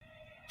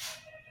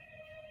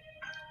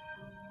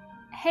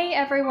Hey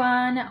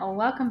everyone,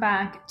 welcome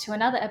back to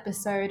another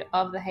episode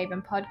of the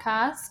Haven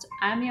Podcast.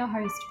 I'm your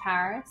host,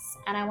 Paris,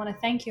 and I want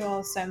to thank you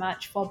all so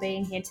much for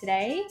being here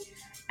today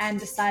and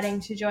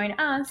deciding to join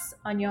us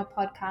on your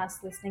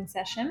podcast listening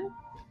session.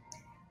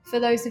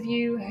 For those of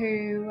you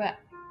who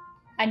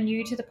are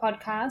new to the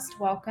podcast,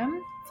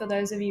 welcome. For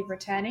those of you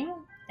returning,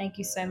 thank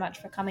you so much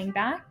for coming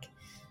back.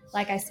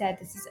 Like I said,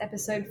 this is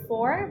episode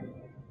 4,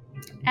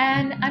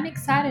 and I'm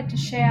excited to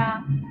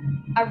share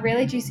a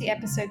really juicy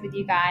episode with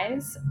you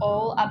guys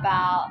all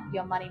about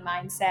your money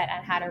mindset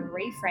and how to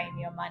reframe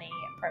your money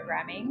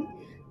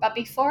programming. But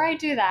before I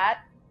do that,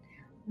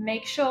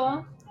 make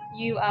sure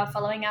you are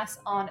following us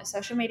on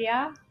social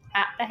media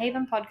at the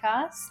Haven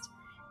Podcast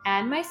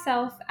and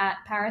myself at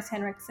Paris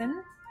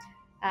Henriksen.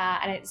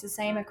 And it's the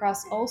same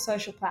across all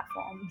social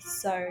platforms.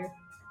 So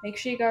make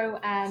sure you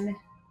go and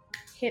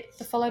hit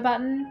the follow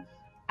button.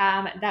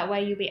 That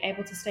way you'll be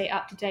able to stay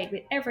up to date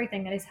with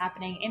everything that is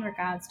happening in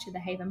regards to the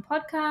Haven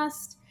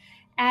Podcast.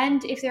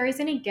 And if there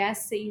is any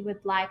guests that you would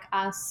like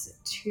us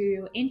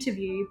to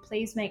interview,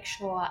 please make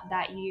sure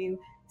that you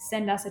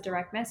send us a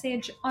direct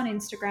message on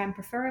Instagram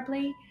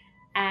preferably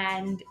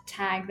and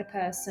tag the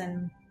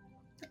person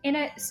in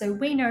it so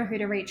we know who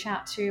to reach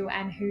out to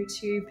and who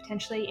to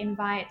potentially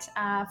invite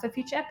for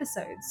future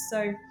episodes.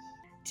 So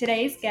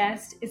today's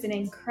guest is an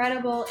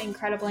incredible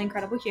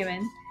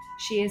human.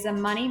 She is a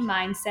money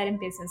mindset and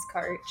business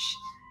coach.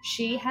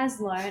 She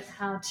has learned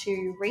how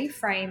to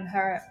reframe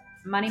her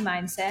money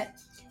mindset,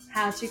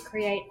 how to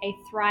create a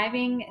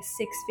thriving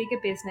six-figure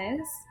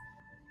business,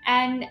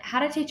 and how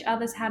to teach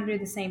others how to do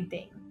the same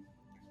thing.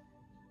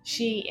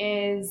 She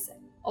is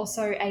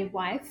also a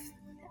wife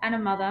and a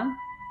mother,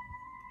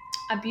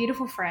 a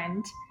beautiful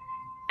friend,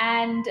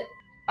 and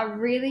a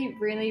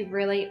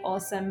really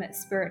awesome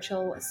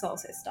spiritual soul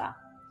sister.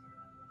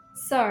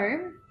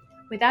 So,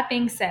 with that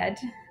being said,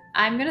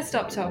 I'm going to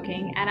stop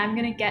talking and I'm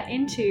going to get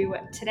into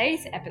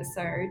today's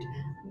episode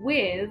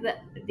with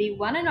the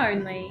one and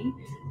only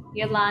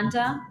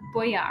Yolanda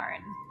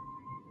Boyarin.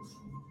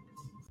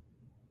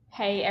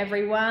 Hey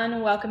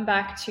everyone, welcome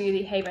back to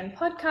the Haven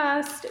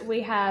Podcast. We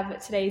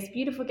have today's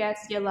beautiful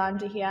guest,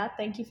 Yolanda, here.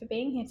 Thank you for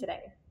being here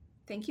today.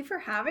 Thank you for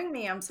having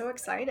me. I'm so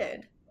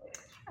excited.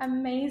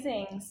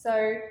 Amazing.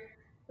 So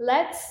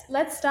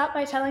let's start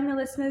by telling the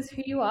listeners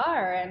who you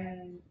are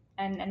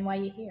and why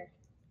you're here.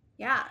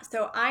 Yeah,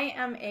 so I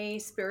am a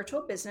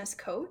spiritual business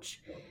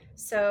coach.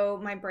 So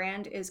my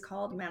brand is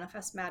called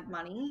Manifest Mad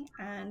Money.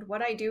 And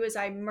what I do is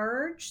I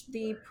merge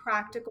the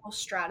practical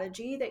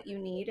strategy that you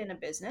need in a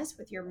business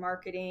with your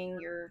marketing,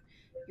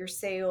 your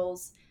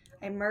sales.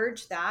 I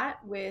merge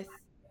that with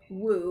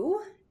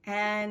woo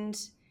and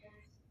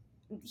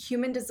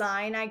human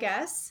design, I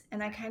guess.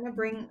 And I kind of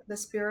bring the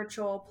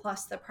spiritual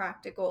plus the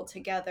practical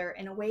together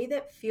in a way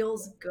that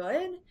feels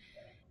good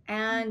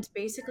and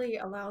basically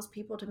allows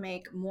people to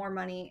make more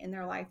money in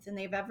their life than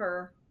they've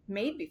ever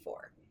made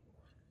before.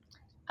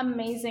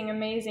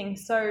 Amazing.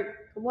 So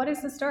what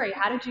is the story?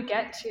 How did you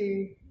get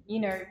to,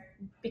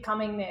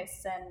 becoming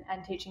this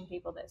and teaching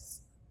people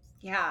this?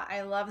 Yeah,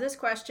 I love this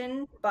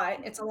question, but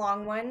it's a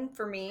long one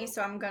for me,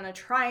 so I'm going to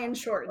try and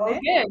shorten Oh,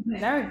 it.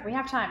 good. No, we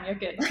have time. You're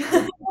good.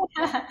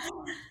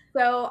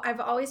 So, I've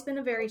always been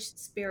a very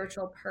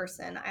spiritual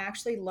person. I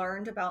actually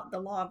learned about the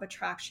law of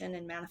attraction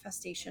and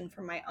manifestation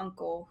from my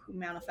uncle, who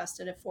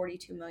manifested a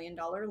 $42 million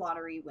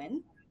lottery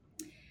win.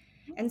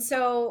 And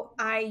so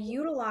I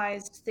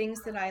utilized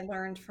things that I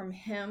learned from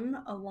him,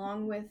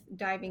 along with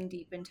diving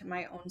deep into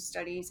my own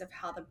studies of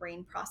how the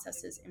brain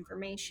processes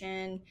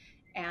information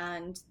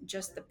and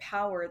just the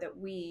power that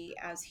we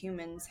as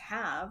humans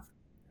have.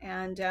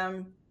 And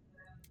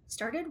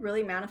started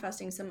really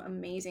manifesting some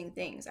amazing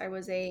things. I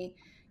was a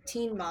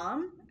teen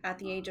mom at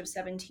the age of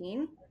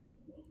 17.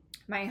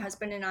 My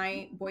husband and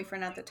I,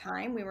 boyfriend at the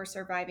time, we were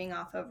surviving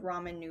off of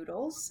ramen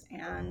noodles,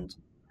 and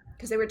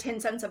because they were 10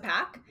 cents a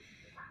pack.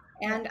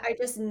 And I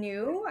just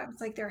knew, I was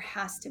like, there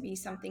has to be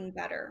something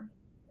better.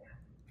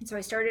 And so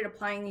I started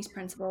applying these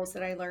principles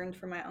that I learned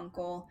from my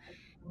uncle.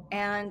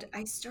 And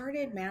I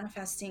started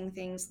manifesting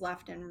things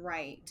left and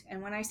right.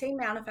 And when I say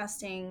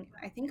manifesting,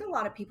 I think a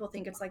lot of people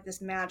think it's like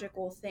this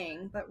magical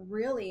thing. But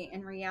really,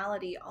 in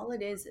reality, all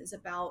it is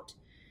about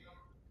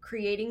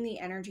creating the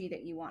energy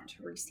that you want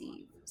to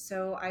receive.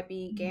 So I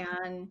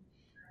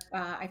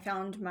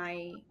found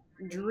my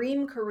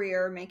dream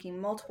career making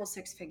multiple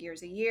six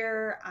figures a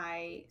year.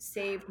 I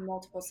saved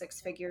multiple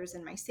six figures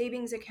in my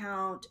savings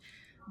account,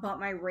 bought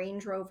my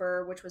Range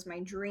Rover, which was my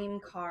dream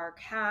car,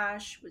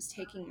 cash, was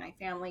taking my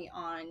family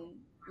on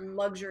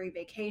luxury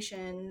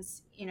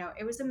vacations.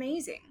 It was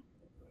amazing.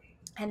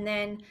 And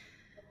then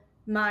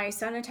my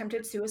son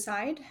attempted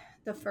suicide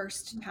the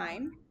first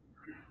time.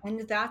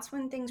 And that's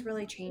when things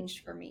really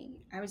changed for me.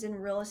 I was in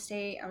real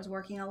estate, I was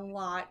working a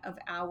lot of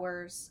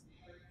hours,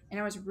 and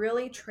I was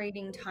really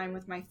trading time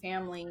with my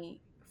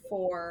family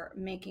for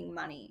making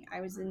money.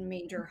 I was in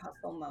major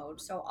hustle mode.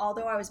 So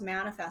although I was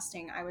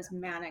manifesting, I was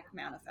manic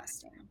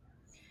manifesting.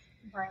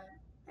 Right.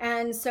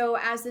 And so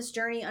as this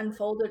journey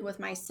unfolded with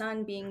my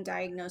son being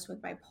diagnosed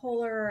with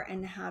bipolar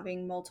and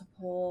having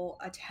multiple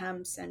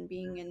attempts and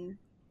being in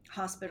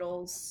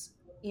hospitals,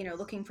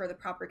 looking for the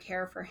proper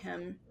care for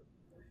him,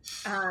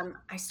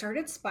 I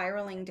started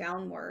spiraling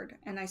downward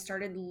and I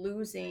started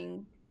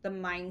losing the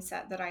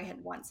mindset that I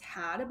had once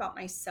had about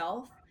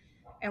myself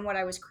and what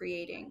I was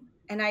creating.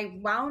 And I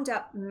wound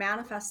up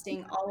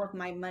manifesting all of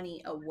my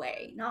money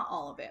away, not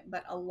all of it,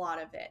 but a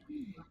lot of it.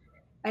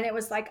 And it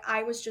was like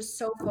I was just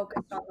so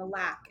focused on the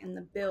lack and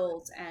the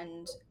bills,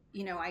 and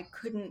I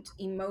couldn't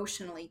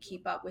emotionally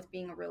keep up with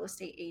being a real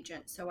estate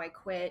agent, so I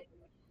quit.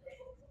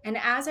 And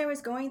as I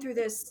was going through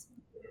this,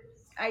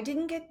 I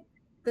didn't get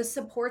the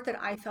support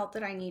that I felt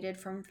that I needed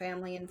from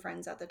family and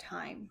friends at the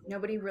time.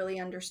 Nobody really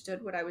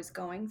understood what I was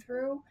going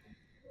through.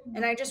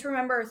 And I just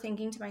remember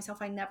thinking to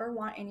myself, I never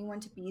want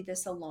anyone to be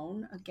this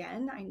alone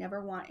again. I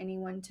never want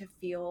anyone to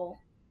feel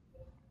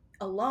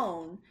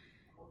alone.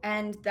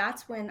 And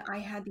that's when I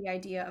had the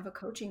idea of a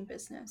coaching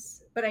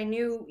business. But I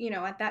knew,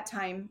 at that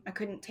time I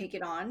couldn't take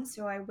it on.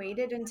 So I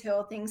waited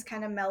until things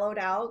kind of mellowed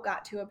out,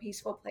 got to a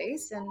peaceful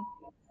place, and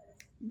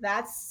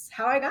that's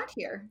how I got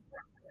here.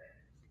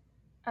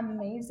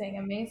 Amazing,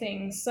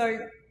 amazing. So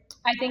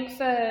I think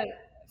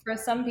for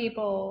some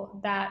people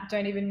that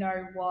don't even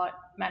know what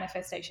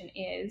manifestation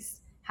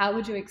is, how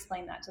would you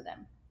explain that to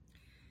them?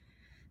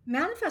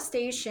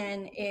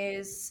 Manifestation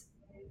is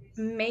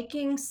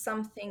making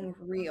something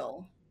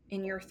real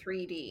in your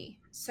 3D.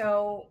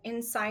 So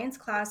in science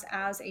class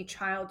as a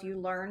child, you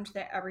learned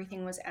that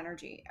everything was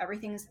energy.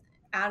 Everything's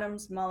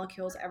atoms,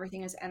 molecules,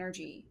 everything is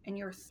energy, and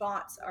your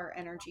thoughts are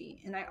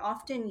energy. And I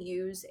often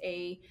use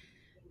a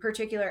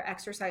particular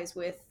exercise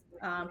with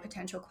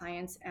potential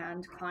clients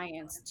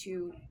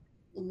to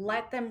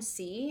let them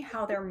see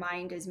how their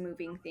mind is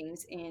moving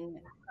things in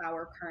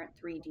our current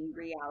 3D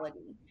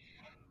reality.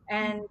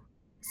 And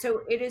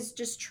so it is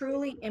just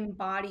truly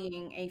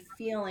embodying a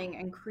feeling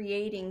and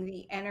creating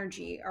the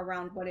energy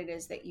around what it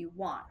is that you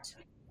want.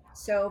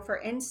 So, for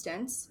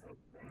instance,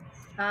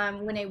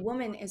 when a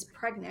woman is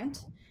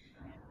pregnant,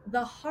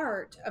 the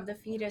heart of the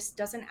fetus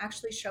doesn't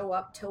actually show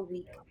up till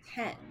week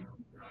 10.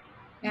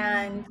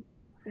 And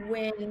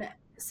when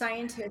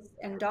scientists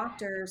and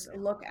doctors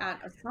look at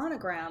a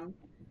sonogram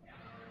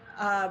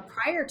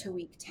prior to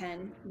week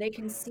 10, they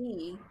can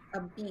see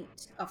a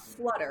beat, a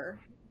flutter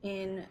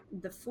in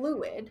the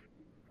fluid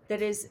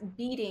that is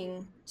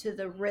beating to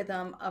the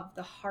rhythm of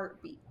the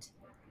heartbeat.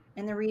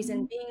 And the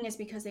reason being is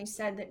because they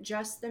said that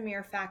just the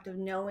mere fact of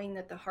knowing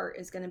that the heart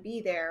is going to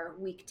be there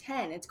week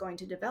 10, it's going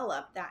to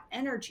develop that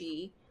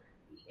energy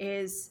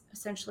is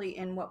essentially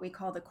in what we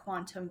call the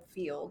quantum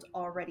field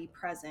already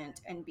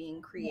present and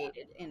being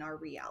created in our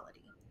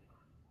reality.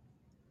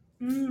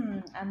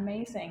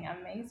 Amazing,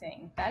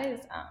 amazing. That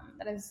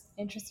is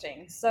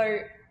interesting. So,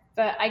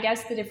 but I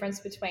guess the difference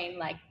between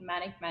like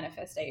manic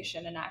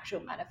manifestation and actual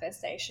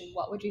manifestation,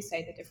 what would you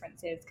say the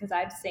difference is? Because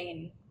I've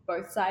seen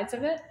both sides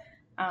of it.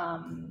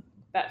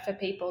 But for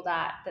people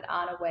that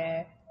aren't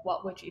aware,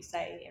 what would you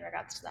say in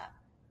regards to that?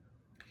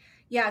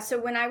 Yeah,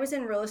 so when I was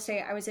in real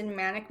estate, I was in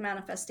manic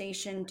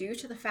manifestation due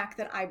to the fact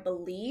that I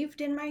believed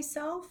in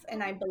myself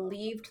and I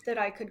believed that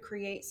I could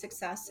create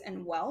success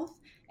and wealth.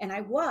 And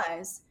I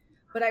was,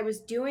 but I was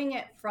doing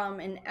it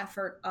from an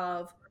effort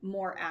of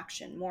more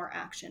action, more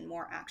action,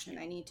 more action.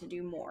 I need to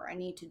do more. I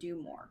need to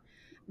do more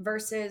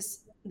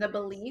versus the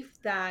belief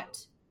that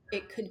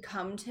it could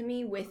come to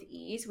me with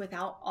ease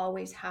without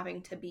always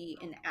having to be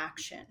in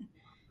action.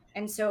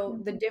 And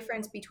so the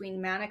difference between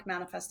manic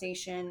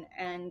manifestation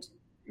and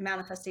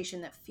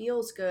manifestation that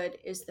feels good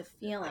is the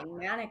feeling.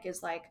 Manic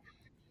is like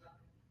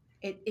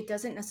it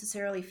doesn't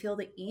necessarily feel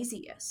the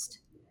easiest.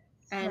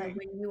 And Right.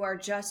 when you are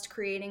just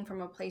creating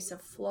from a place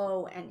of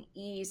flow and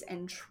ease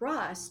and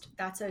trust,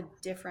 that's a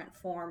different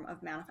form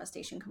of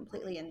manifestation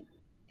completely. And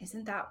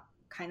isn't that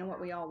kind of what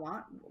we all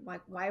want?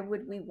 Like, why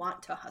would we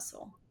want to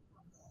hustle?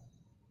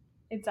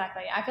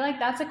 Exactly. I feel like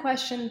that's a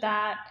question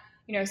that,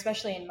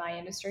 especially in my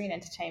industry in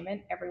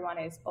entertainment, everyone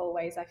is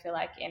always, I feel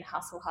like, in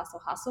hustle, hustle,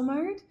 hustle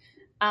mode.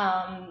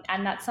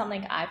 And that's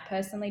something I've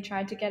personally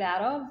tried to get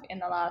out of in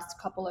the last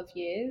couple of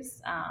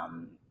years,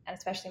 and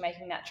especially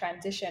making that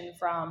transition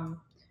from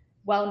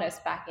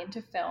wellness back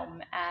into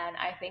film. And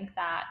I think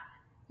that,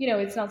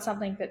 it's not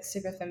something that's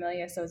super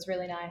familiar. So it's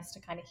really nice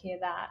to kind of hear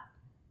that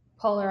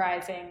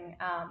polarizing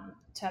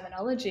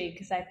terminology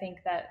because I think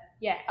that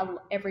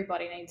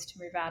everybody needs to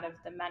move out of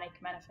the manic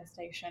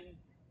manifestation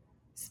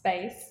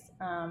space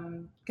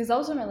because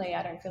ultimately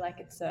I don't feel like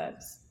it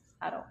serves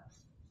at all.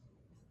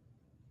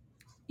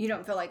 You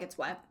don't feel like it's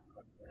what?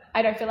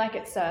 I don't feel like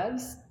it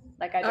serves.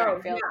 Like I Oh,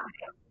 don't feel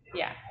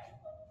yeah.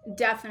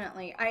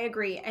 definitely. I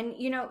agree. And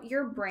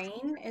your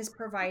brain is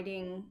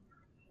providing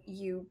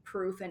you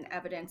proof and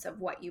evidence of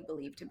what you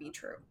believe to be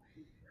true.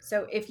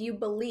 So if you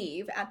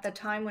believe at the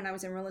time when I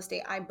was in real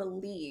estate, I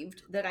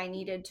believed that I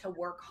needed to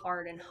work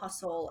hard and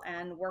hustle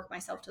and work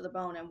myself to the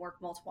bone and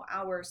work multiple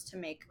hours to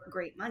make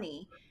great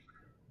money,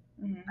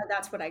 Mm-hmm.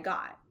 that's what I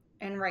got.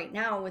 And right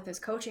now with this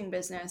coaching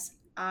business,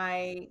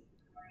 I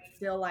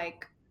feel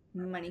like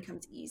money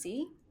comes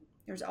easy.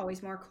 There's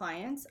always more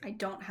clients. I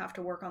don't have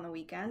to work on the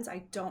weekends.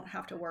 I don't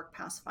have to work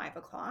past 5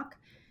 o'clock.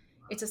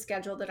 it's a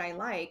schedule that I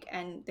like,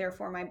 and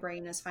therefore my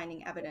brain is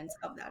finding evidence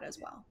of that as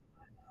well.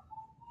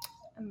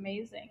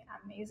 Amazing,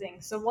 amazing.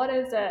 So what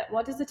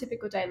does a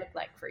typical day look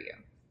like for you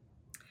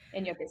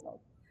in your business?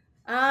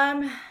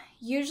 Um,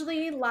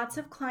 Usually lots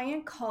of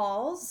client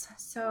calls.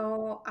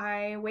 So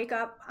I wake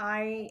up,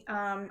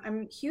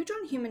 I'm huge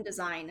on human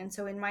design. And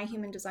so in my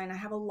human design, I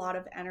have a lot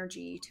of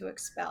energy to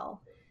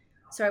expel.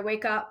 So I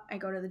wake up, I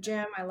go to the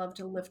gym, I love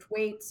to lift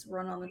weights,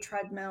 run on the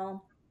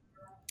treadmill,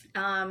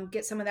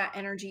 get some of that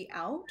energy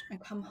out. I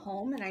come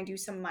home and I do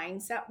some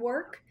mindset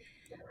work.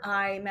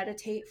 I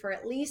meditate for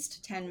at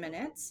least 10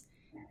 minutes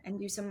and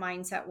do some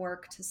mindset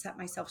work to set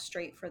myself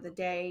straight for the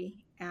day.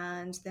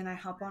 And then I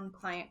hop on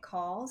client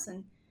calls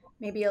and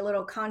maybe a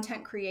little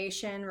content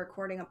creation,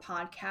 recording a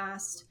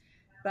podcast.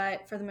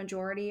 But for the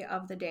majority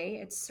of the day,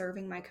 it's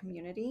serving my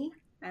community.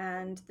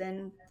 And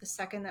then the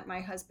second that my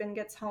husband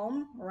gets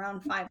home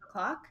around 5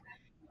 o'clock,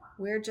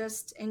 we're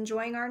just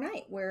enjoying our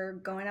night. We're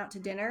going out to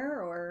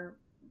dinner or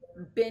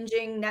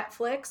binging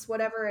Netflix,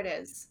 whatever it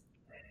is.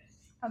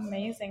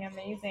 Amazing,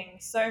 amazing.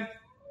 So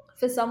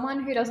for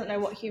someone who doesn't know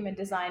what human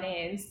design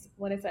is,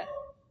 what is it?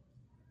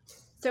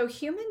 So,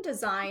 human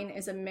design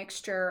is a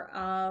mixture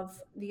of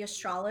the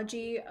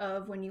astrology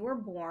of when you were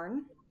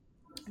born,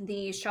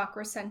 the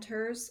chakra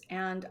centers,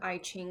 and I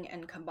Ching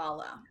and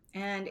Kabbalah.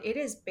 And it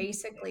is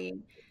basically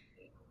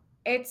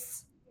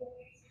it's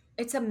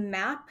it's a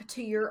map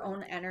to your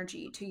own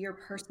energy, to your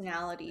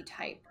personality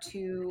type,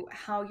 to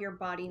how your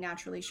body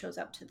naturally shows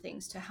up to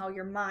things, to how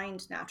your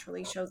mind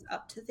naturally shows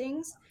up to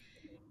things.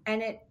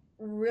 And it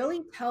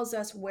really tells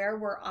us where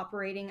we're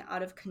operating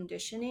out of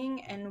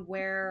conditioning and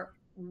where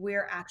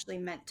we're actually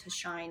meant to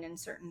shine in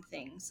certain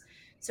things.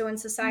 So in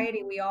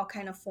society, we all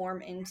kind of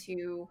form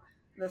into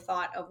the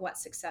thought of what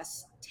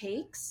success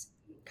takes,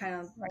 kind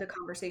of Right. the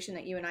conversation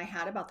that you and I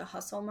had about the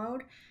hustle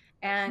mode.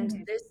 And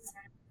Mhm. this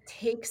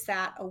takes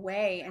that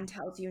away and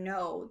tells you,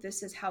 no,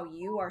 this is how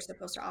you are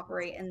supposed to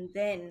operate. And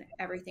then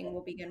everything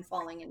will begin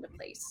falling into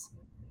place.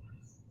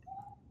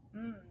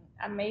 Mm,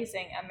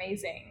 amazing,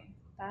 amazing.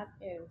 That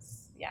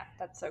is, yeah,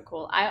 that's so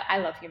cool. I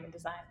love human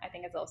design. I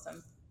think it's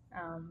awesome.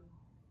 I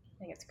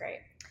think it's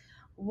great.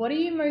 What are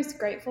you most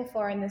grateful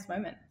for in this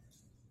moment?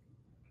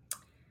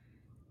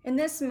 In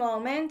this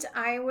moment,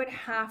 I would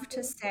have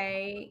to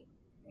say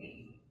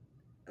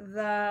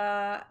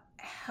the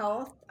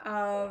health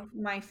of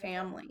my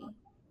family,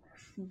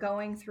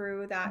 going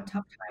through that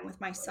tough time with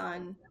my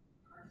son.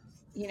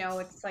 You know,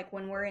 it's like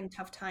when we're in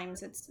tough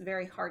times, it's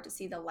very hard to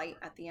see the light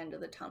at the end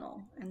of the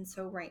tunnel. And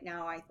so right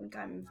now, I think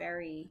I'm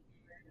very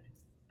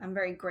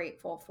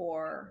grateful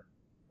for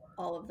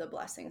all of the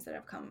blessings that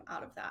have come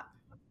out of that.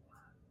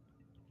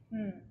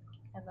 Hmm,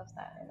 I love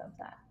that. I love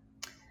that.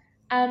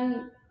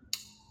 Um,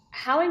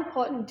 how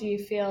important do you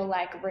feel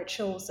like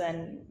rituals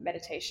and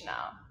meditation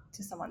are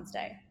to someone's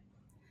day?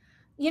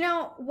 You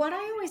know, what I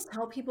always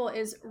tell people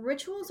is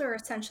rituals are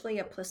essentially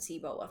a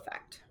placebo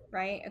effect,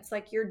 right? It's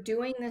like you're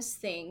doing this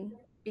thing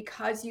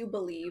because you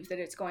believe that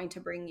it's going to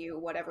bring you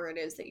whatever it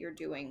is that you're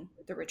doing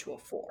the ritual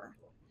for.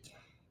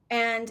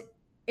 And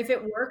if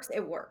it works,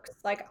 it works.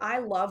 Like I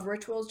love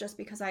rituals just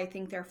because I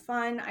think they're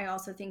fun. I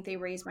also think they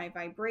raise my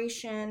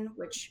vibration,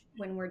 which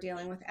when we're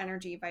dealing with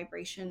energy,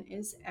 vibration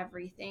is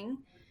everything.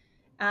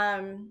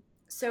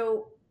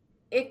 So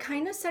it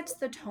kind of sets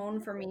the tone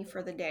for me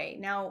for the day.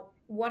 Now,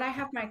 what I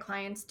have my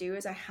clients do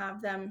is I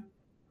have them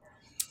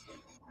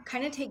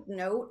kind of take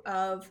note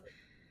of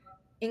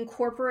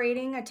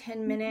incorporating a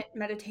 10-minute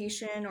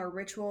meditation or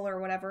ritual or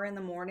whatever in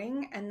the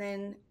morning. And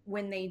then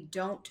when they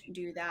don't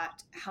do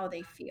that, how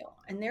they feel.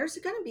 And there's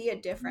going to be a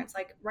difference.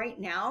 Like right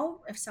now,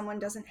 if someone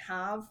doesn't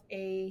have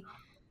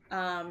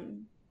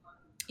um,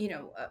 you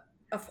know,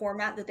 a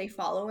format that they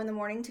follow in the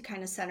morning to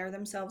kind of center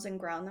themselves and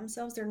ground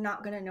themselves, they're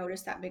not going to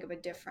notice that big of a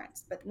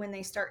difference. But when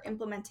they start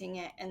implementing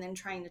it and then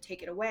trying to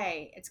take it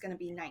away, it's going to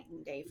be night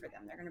and day for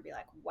them. They're going to be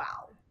like,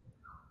 wow.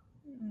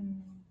 Mm.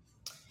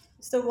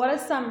 So, what are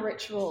some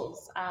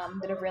rituals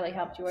that have really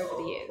helped you over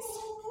the years,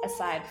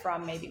 aside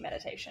from maybe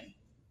meditation?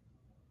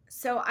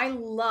 So I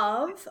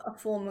love a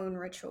full moon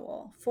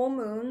ritual. Full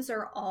moons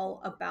are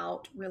all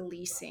about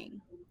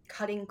releasing,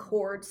 cutting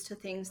cords to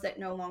things that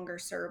no longer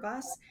serve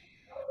us.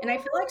 And I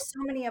feel like so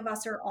many of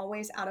us are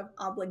always out of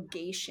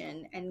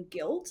obligation and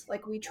guilt.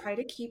 Like we try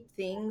to keep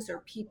things or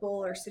people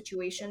or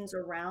situations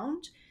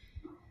around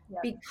Yeah.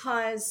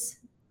 because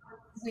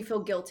we feel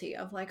guilty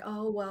of like,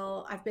 oh,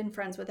 well, I've been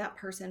friends with that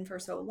person for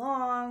so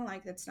long.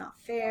 Like, that's not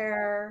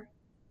fair.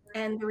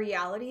 And the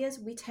reality is,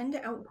 we tend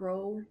to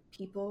outgrow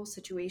people,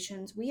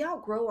 situations. We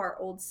outgrow our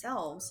old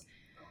selves.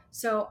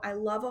 So I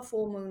love a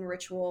full moon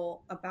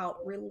ritual about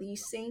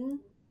releasing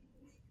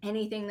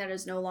anything that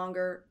is no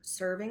longer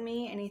serving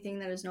me, anything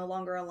that is no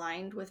longer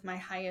aligned with my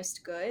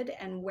highest good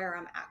and where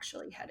I'm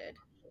actually headed.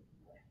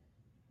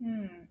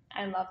 Hmm,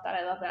 I love that.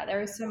 I love that.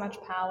 There is so much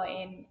power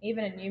in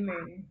even a new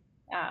moon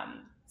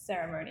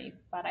ceremony,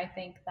 but I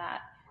think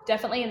that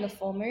definitely in the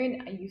full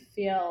moon, I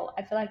feel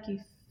like you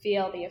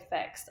feel the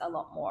effects a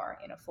lot more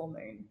in a full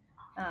moon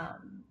because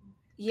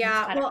it's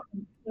Yeah, kind of well,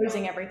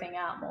 closing everything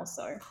out more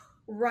so.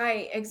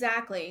 Right,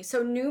 exactly.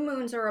 So new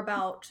moons are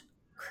about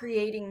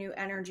creating new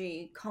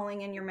energy,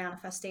 calling in your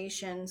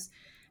manifestations,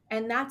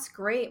 and that's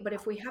great. But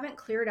if we haven't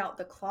cleared out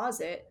the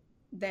closet,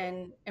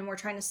 then and we're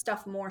trying to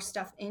stuff more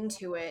stuff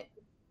into it,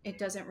 it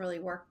doesn't really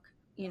work,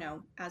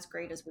 as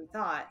great as we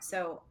thought.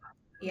 So,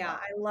 yeah, Yeah.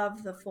 I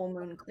love the full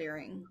moon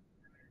clearing.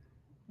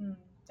 Mm,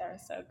 they're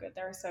so good.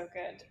 They're so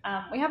good.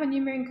 We have a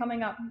new moon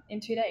coming up in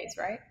 2 days,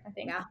 right? I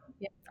think. Yeah.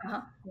 Yeah.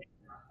 Uh-huh.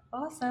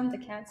 Awesome. The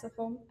Cancer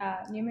full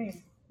new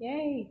moon.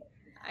 Yay.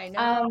 I know.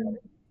 Um,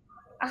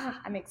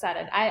 I'm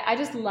excited. I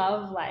just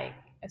love like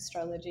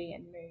astrology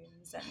and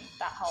moons and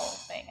that whole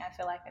thing. I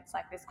feel like it's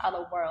like this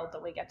other world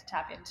that we get to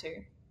tap into.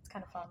 It's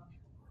kind of fun.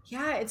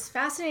 Yeah, it's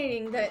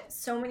fascinating that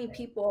so many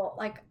people,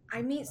 like,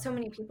 I meet so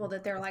many people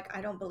that they're like,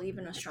 I don't believe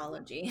in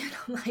astrology. And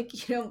I'm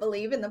like, you don't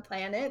believe in the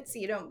planets?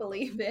 You don't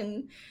believe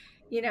in,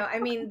 I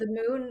mean, the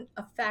moon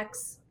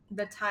affects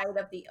the tide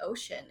of the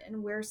ocean,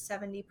 and we're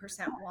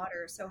 70%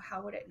 water. So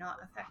how would it not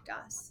affect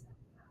us?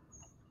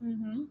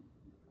 Hmm.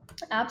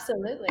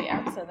 Absolutely.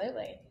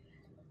 Absolutely.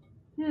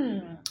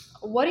 Hmm.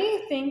 What do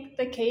you think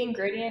the key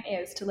ingredient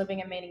is to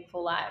living a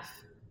meaningful life?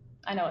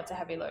 I know it's a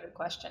heavy loaded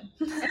question.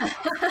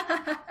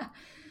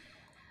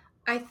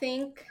 I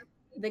think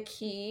the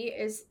key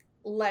is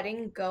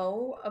letting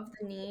go of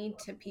the need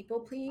to people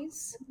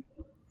please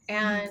Mhm.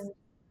 and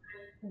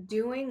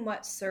doing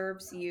what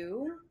serves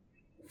you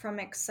from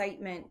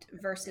excitement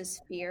versus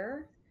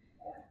fear.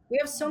 We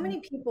have so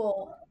many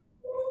people,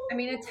 I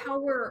mean, it's how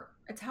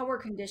we're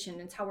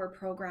conditioned, it's how we're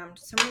programmed.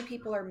 So many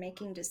people are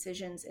making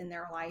decisions in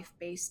their life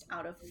based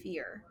out of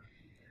fear.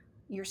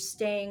 You're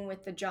staying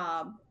with the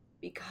job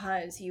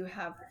because you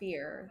have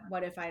fear.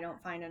 What if I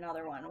don't find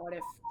another one? What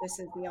if this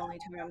is the only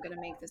time I'm going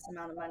to make this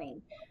amount of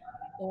money?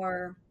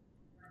 Or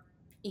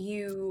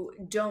you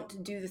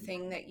don't do the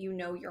thing that you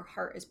know your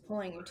heart is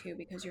pulling you to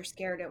because you're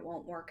scared it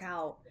won't work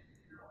out.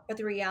 But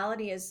the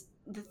reality is,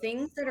 the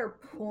things that are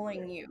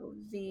pulling you,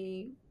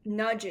 the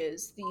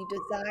nudges, the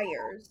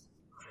desires,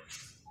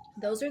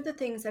 those are the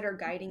things that are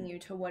guiding you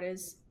to what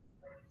is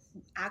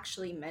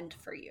actually meant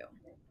for you.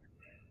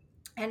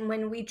 And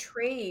when we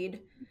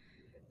trade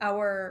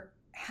our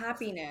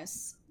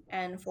happiness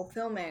and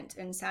fulfillment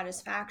and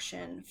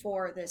satisfaction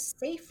for this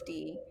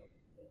safety,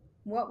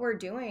 what we're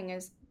doing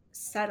is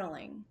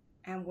settling,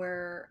 and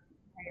we're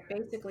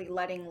basically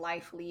letting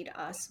life lead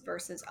us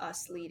versus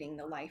us leading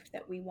the life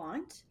that we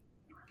want.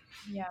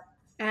 Yeah.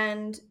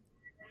 And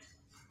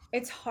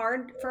it's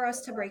hard for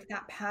us to break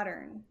that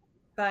pattern,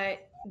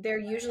 but there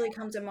usually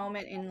comes a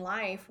moment in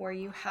life where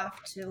you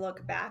have to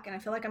look back. And I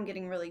feel like I'm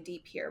getting really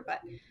deep here,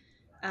 but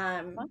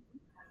um,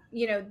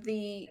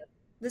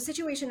 the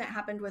situation that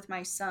happened with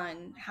my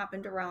son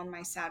happened around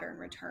my Saturn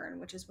return,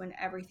 which is when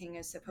everything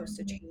is supposed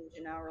to Mhm. change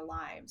in our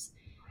lives.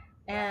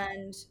 Yeah.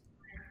 And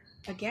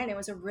again, it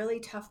was a really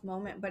tough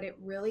moment, but it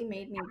really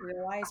made me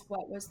realize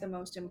what was the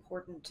most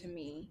important to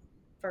me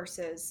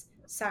versus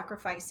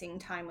sacrificing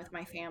time with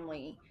my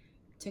family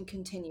to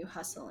continue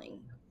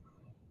hustling.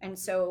 And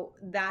so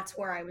that's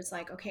where I was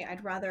like, okay,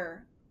 I'd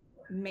rather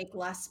make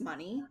less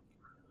money,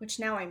 which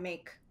now I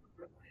make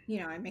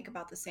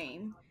about the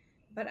same,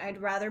 but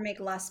I'd rather make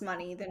less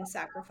money than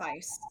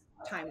sacrifice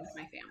time with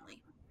my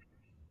family.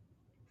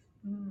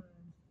 Mm.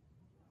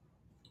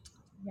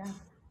 Yeah.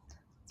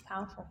 It's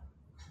powerful.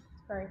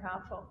 It's very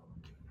powerful.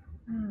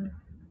 Mm.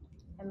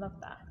 I love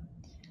that.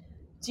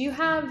 Do you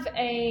have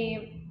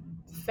a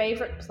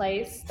favorite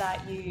place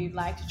that you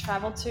like to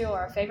travel to,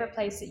 or a favorite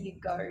place that you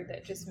go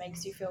that just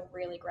makes you feel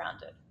really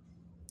grounded?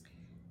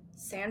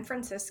 San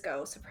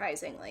Francisco,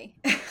 surprisingly.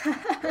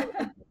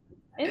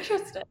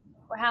 Interesting.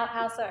 Well,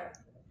 how so?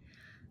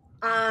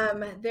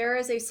 There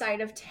is a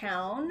side of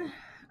town.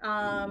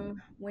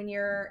 When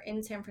you're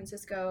in San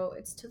Francisco,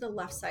 it's to the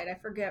left side. I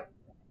forget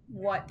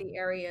what the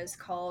area is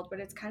called, but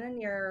it's kind of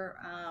near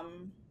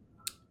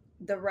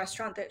the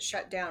restaurant that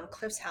shut down,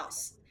 Cliff's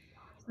House.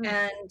 Mm.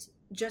 And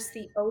just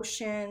the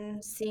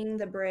ocean, seeing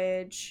the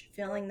bridge,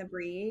 feeling the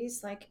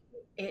breeze, like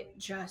it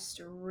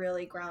just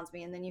really grounds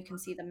me. And then you can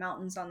see the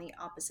mountains on the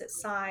opposite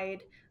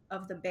side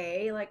of the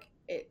bay. Like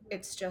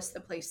it's just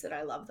the place that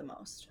I love the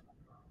most.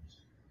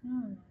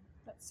 Mm.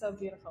 That's so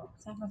beautiful.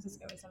 San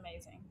Francisco is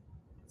amazing.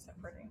 It's so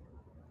pretty.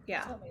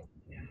 Yeah. So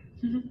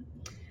amazing.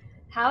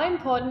 How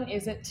important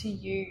is it to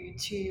you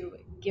to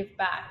give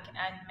back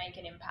and make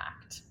an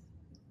impact?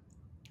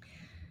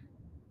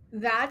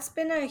 That's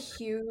been a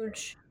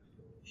huge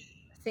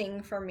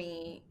thing for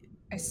me,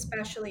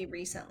 especially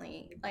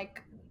recently.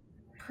 Like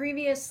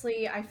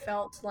previously, I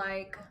felt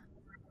like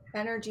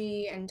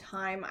energy and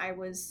time, I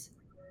was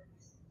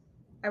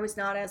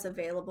not as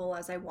available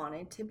as I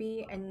wanted to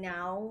be. And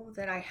now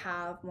that I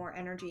have more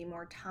energy,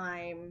 more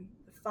time,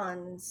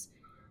 funds,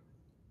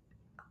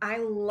 I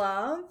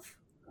love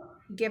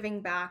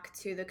giving back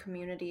to the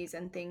communities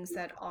and things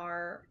that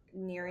are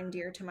near and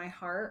dear to my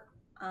heart.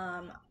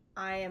 Um,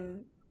 I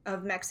am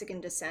of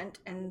Mexican descent.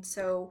 And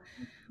so,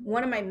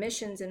 one of my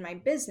missions in my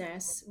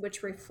business,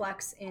 which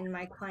reflects in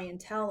my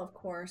clientele, of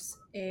course,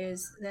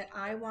 is that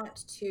I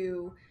want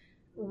to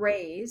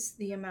raise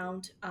the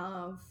amount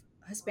of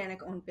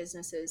Hispanic owned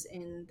businesses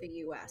in the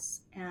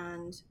US.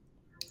 And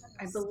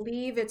I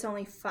believe it's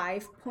only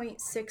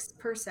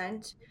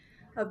 5.6%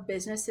 of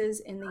businesses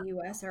in the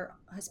US are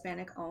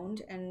Hispanic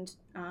owned. And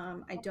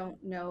I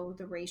don't know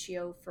the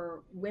ratio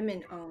for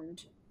women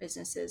owned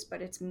businesses, but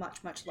it's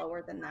much, much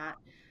lower than that.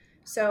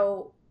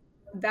 So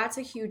that's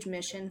a huge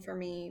mission for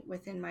me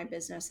within my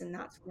business. And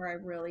that's where I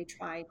really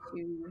try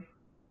to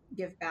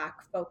give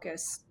back,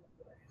 focus,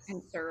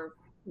 and serve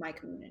my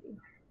community.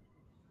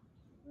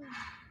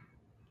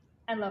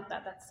 I love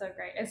that. That's so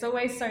great. It's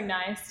always so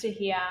nice to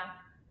hear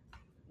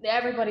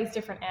everybody's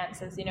different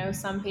answers.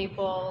 Some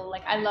people,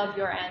 like, I love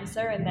your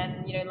answer. And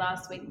then,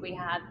 last week we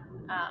had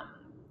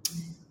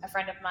a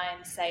friend of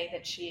mine say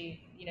that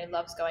she,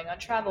 loves going on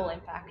travel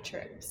impact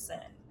trips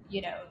and,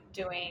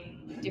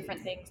 doing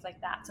different things like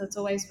that. So it's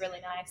always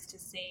really nice to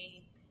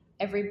see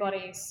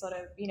everybody's sort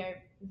of,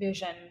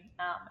 vision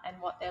and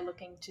what they're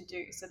looking to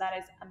do. So that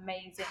is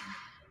amazing.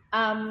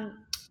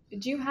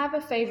 Do you have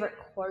a favorite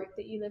quote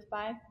that you live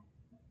by?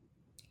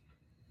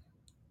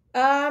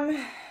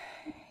 Um,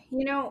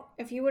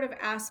 if you would have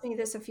asked me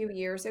this a few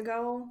years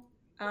ago,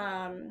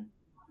 um,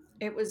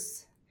 it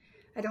was,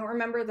 I don't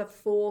remember the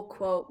full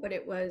quote, but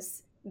it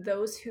was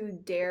those who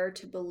dare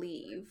to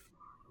believe.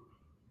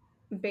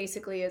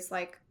 Basically, it's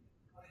like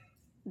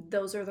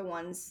those are the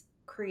ones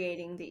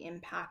creating the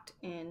impact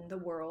in the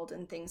world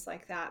and things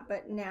like that.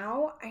 But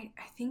now I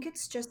think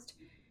it's just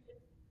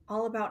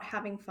all about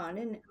having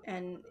fun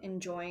and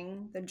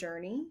enjoying the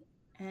journey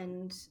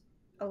and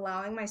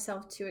allowing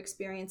myself to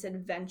experience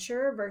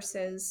adventure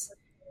versus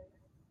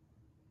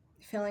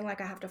feeling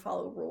like I have to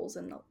follow rules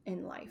in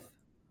life.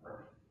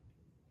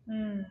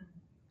 Mm,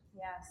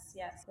 yes,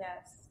 yes,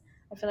 yes.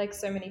 I feel like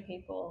so many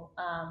people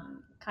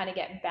kind of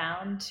get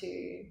bound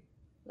to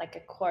like a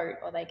quote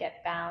or they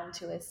get bound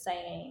to a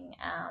saying.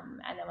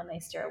 And then when they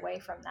steer away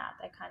from that,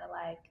 they're kind of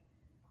like,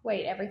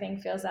 wait,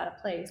 everything feels out of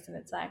place. And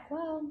it's like,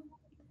 well,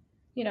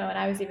 and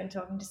I was even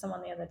talking to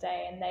someone the other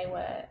day and they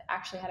were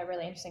actually had a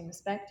really interesting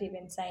perspective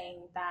in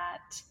saying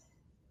that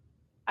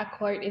a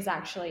quote is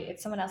actually,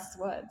 it's someone else's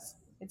words.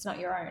 It's not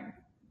your own.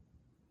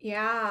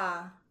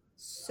 Yeah,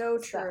 so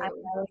So I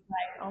true. was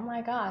like, oh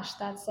my gosh,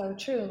 that's so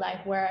true.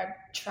 Like we're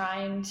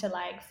trying to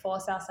like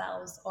force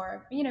ourselves,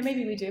 or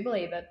maybe we do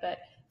believe it, but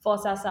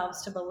force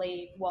ourselves to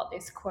believe what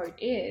this quote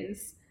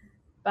is.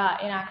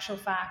 But in actual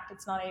fact,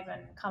 it's not even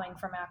coming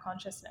from our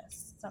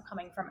consciousness. It's not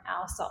coming from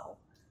our soul.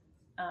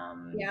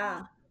 Yeah,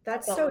 I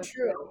that's thought so was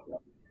really true.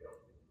 cool.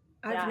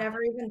 I've Yeah,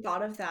 never even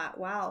thought of that.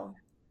 Wow.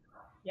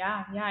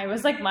 yeah. It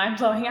was like mind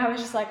blowing. I was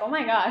just like, oh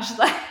my gosh,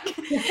 like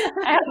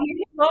I hadn't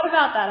even thought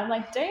about that. I'm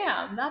like,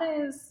 damn,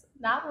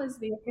 that was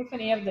the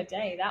epiphany of the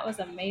day. That was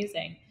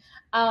amazing.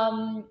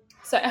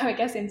 So I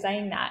guess in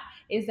saying that,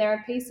 is there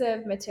a piece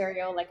of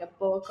material like a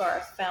book or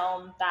a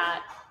film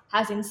that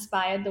has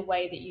inspired the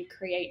way that you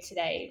create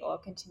today or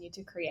continue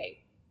to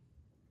create?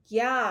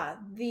 Yeah,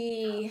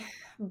 the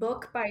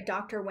book by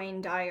Dr.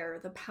 Wayne Dyer,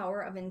 The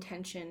Power of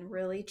Intention,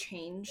 really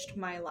changed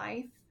my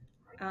life.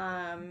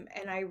 And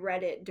I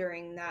read it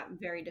during that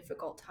very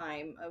difficult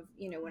time of,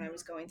 when I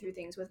was going through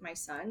things with my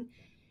son.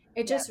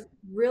 It Yeah, just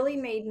really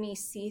made me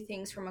see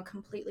things from a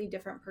completely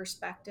different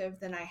perspective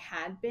than I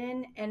had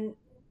been. And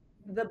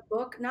the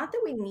book, not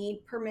that we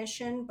need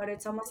permission, but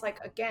it's almost like,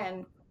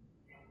 again,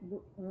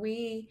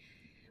 we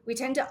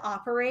tend to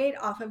operate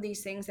off of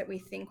these things that we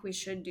think we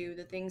should do,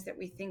 the things that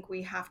we think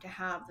we have to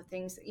have, the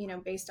things,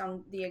 based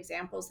on the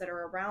examples that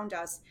are around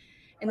us.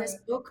 And this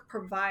right. book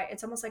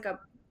it's almost like a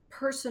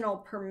personal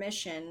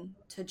permission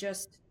to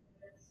just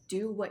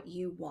do what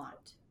you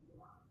want.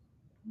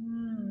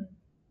 Mm,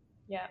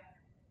 yeah,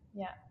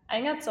 yeah. I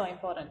think that's so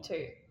important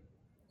too. To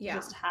Yeah.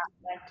 just have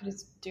like to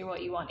just do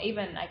what you want.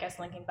 Even I guess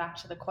linking back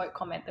to the quote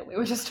comment that we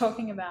were just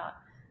talking about,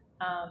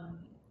 I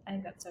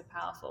think that's so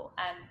powerful.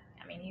 And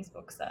I mean, his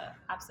books are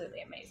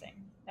absolutely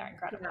amazing. They're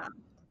incredible. Yeah.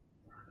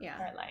 Yeah.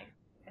 They're like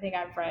I think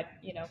I've read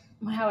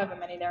however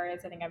many there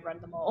is. I think I've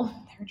read them all.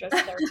 They're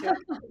too.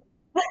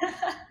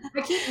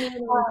 I keep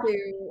meaning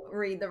to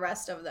read the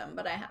rest of them,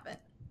 but I haven't.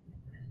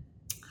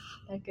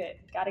 They're good.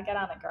 Got to get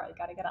on it, girl. You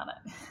got to get on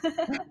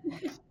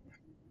it.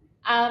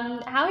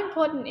 How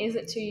important is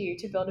it to you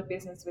to build a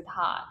business with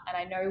heart? And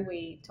I know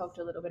we talked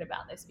a little bit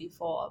about this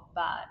before,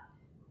 but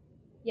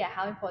yeah,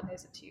 how important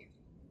is it to you?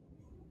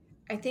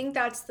 I think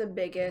that's the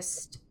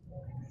biggest,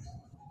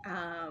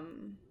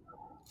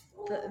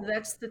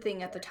 that's the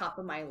thing at the top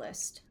of my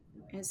list,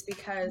 is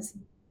because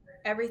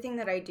everything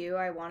that I do,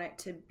 I want it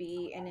to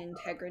be in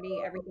integrity.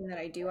 Everything that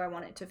I do, I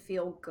want it to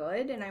feel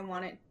good and I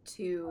want it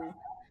to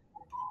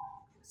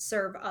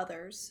serve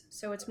others.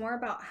 So it's more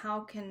about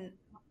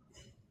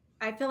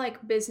I feel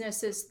like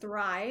businesses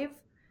thrive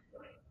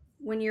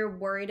when you're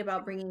worried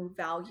about bringing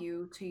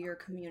value to your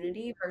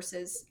community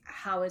versus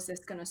how is this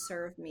going to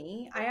serve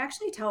me. I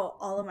actually tell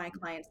all of my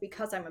clients,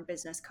 because I'm a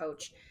business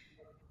coach,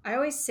 I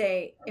always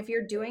say if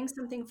you're doing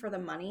something for the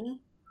money,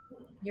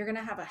 you're going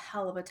to have a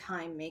hell of a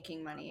time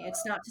making money.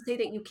 It's not to say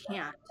that you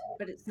can't,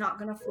 but it's not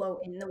going to flow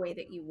in the way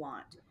that you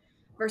want.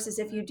 Versus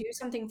if you do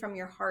something from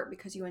your heart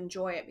because you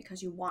enjoy it,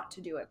 because you want to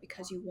do it,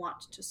 because you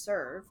want to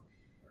serve,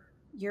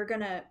 you're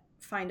going to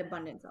find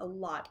abundance a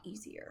lot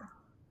easier.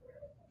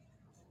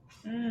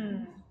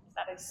 Mm,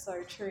 that is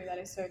so true. That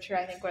is so true.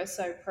 I think we're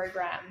so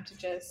programmed to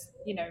just,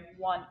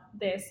 want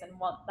this and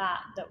want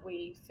that, that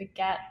we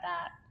forget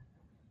that,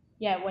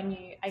 yeah,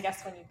 I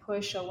guess when you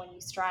push or when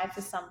you strive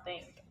for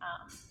something,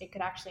 it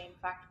could actually, in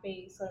fact,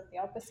 be sort of the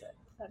opposite.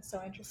 That's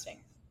so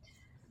interesting.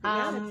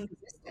 Yeah, it's Um,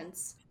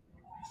 resistance.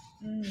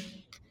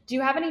 mm. Do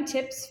you have any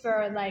tips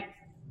for, like,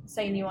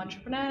 say, new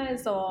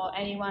entrepreneurs or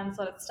anyone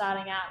sort of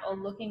starting out or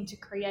looking to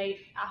create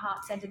a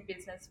heart-centered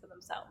business for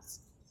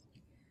themselves?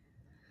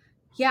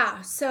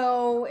 Yeah,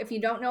 so if you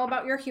don't know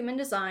about your human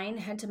design,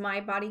 head to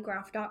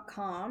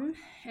mybodygraph.com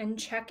and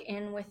check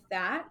in with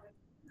that.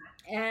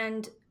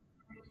 And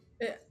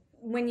uh,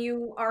 when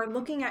you are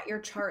looking at your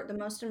chart, the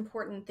most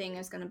important thing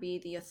is going to be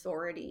the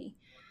authority.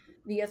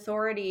 The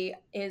authority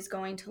is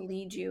going to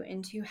lead you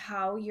into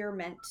how you're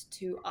meant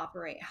to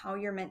operate, how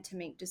you're meant to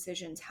make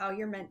decisions, how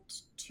you're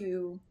meant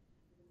to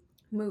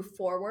move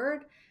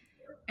forward,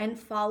 and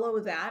follow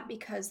that,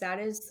 because that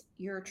is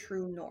your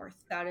true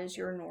north. That is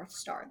your North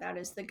Star. That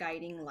is the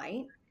guiding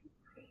light.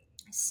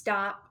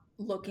 Stop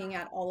looking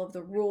at all of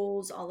the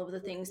rules, all of the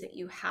things that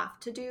you have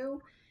to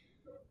do,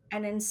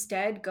 and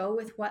instead go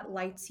with what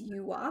lights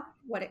you up,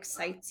 what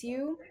excites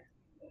you,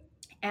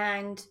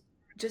 and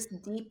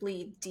just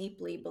deeply,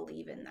 deeply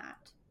believe in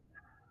that.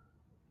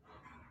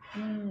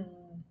 Mm,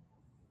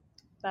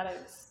 that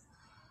is,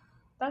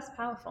 that's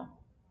powerful.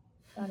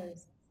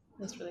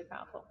 That's really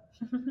powerful.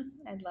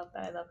 I love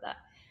that. I love that.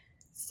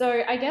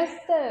 So I guess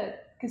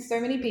because so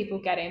many people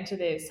get into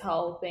this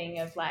whole thing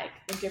of like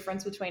the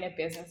difference between a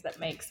business that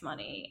makes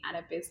money and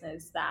a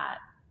business that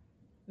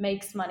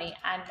makes money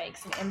and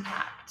makes an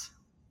impact.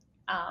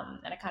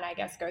 And it kind of, I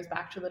guess, goes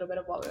back to a little bit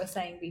of what we were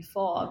saying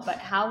before. But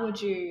how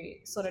would you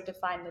sort of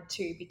define the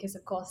two? Because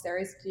of course there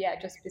is, yeah,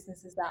 just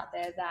businesses out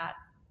there that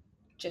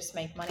just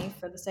make money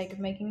for the sake of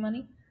making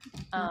money.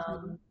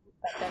 Mhm.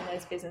 But then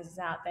there's businesses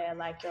out there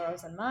like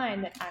yours and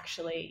mine that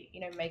actually,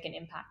 make an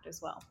impact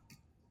as well.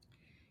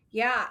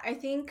 Yeah, I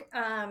think,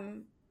 I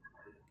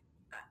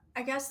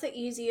guess the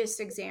easiest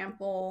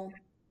example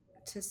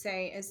to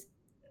say is,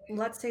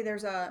 let's say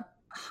there's a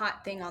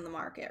hot thing on the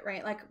market,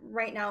 right? Like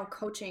right now,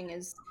 coaching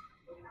is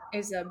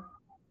a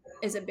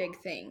is a big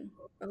thing.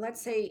 But let's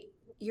say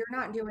you're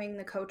not doing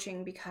the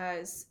coaching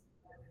because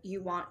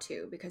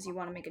because you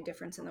want to make a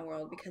difference in the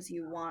world, because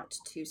you want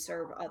to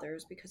serve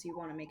others, because you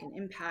want to make an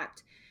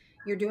impact.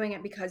 You're doing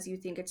it because you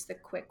think it's the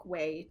quick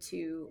way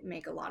to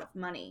make a lot of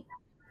money.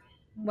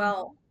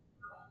 Well,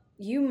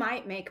 you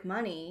might make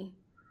money,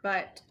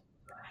 but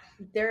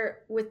there,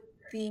 with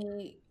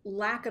the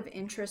lack of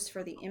interest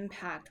for the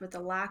impact, with the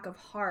lack of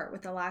heart,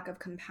 with the lack of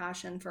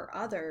compassion for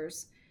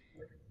others,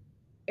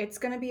 it's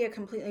going to be a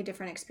completely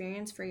different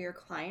experience for your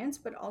clients,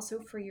 but also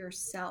for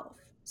yourself.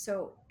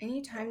 So,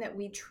 anytime that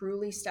we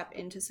truly step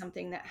into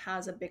something that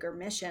has a bigger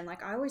mission,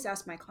 like I always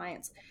ask my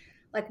clients,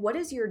 like, what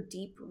is your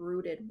deep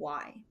rooted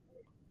why?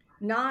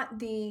 Not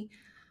the,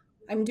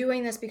 I'm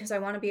doing this because I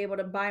want to be able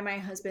to buy my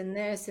husband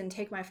this and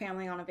take my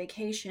family on a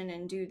vacation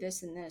and do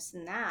this and this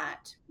and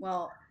that.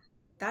 Well,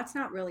 that's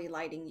not really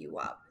lighting you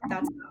up.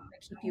 That's not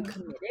going to keep you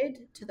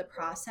committed to the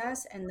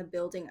process and the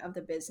building of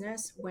the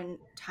business when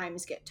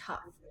times get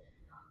tough.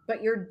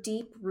 But your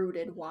deep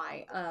rooted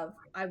why of,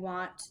 I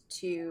want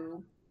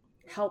to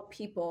help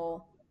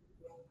people,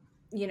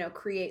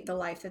 create the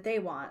life that they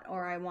want,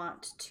 or I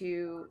want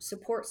to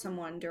support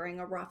someone during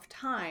a rough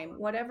time,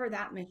 whatever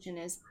that mission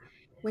is.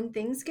 When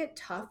things get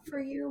tough for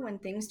you, when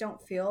things don't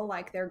feel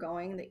like they're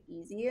going the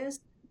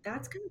easiest,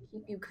 that's going to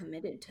keep you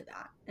committed to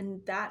that.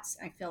 And that's,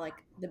 I feel like,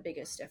 the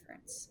biggest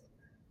difference.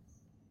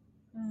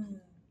 Mm,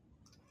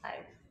 I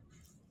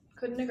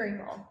couldn't agree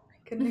more.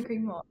 I couldn't agree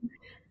more.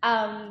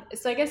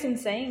 So I guess in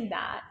saying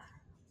that,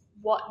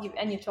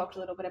 you've talked a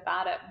little bit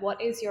about it. What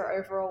is your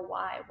overall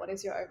why? What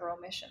is your overall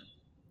mission?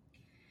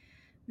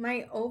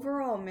 My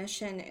overall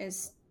mission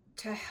is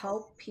to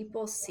help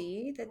people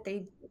see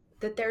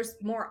that there's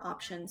more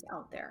options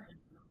out there.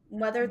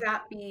 Whether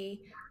that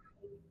be,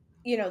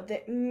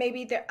 that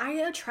maybe that I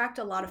attract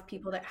a lot of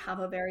people that have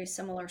a very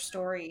similar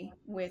story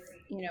with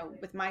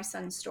my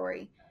son's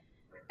story,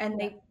 and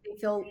Yeah. they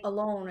feel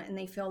alone and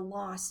they feel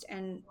lost,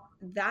 and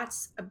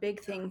that's a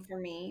big thing for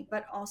me.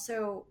 But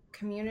also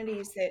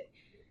communities that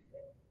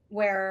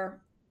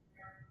where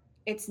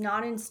it's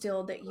not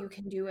instilled that you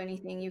can do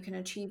anything, you can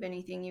achieve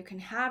anything, you can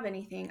have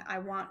anything. I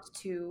want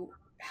to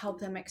help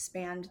them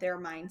expand their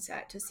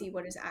mindset to see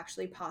what is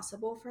actually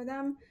possible for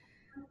them.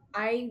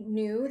 I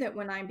knew that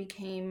when I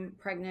became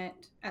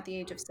pregnant at the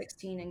age of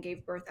 16 and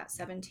gave birth at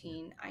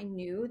 17, I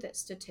knew that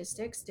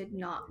statistics did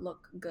not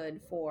look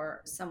good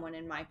for someone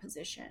in my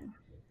position.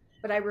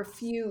 But I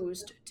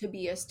refused to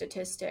be a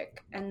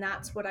statistic, and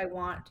that's what I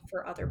want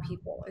for other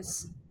people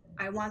is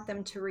I want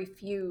them to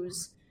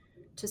refuse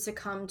to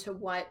succumb to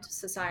what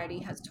society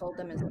has told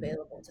them is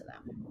available to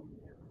them.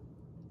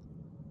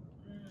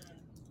 Mm,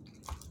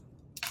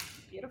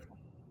 beautiful.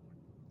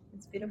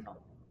 It's beautiful.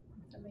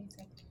 It's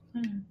amazing.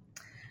 Hmm.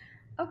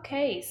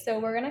 Okay, so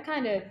we're going to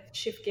kind of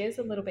shift gears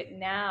a little bit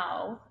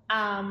now.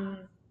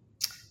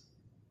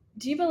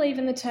 Do you believe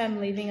in the term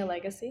leaving a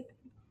legacy?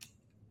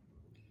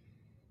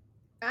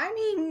 I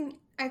mean,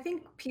 I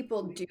think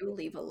people do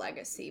leave a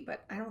legacy,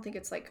 but I don't think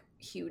it's like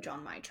huge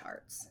on my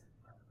charts.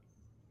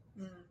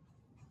 Mm.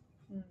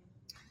 Mm.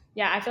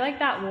 Yeah, I feel like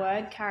that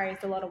word carries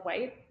a lot of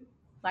weight.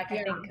 Like, I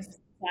Yeah. think 'cause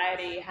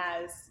society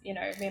has,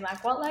 been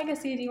like, what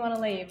legacy do you want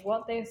to leave?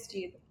 What this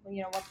do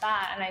what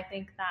that? And I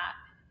think that,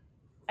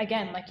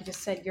 again, like you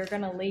just said, you're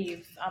going to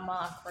leave a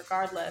mark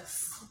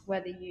regardless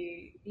whether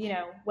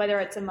whether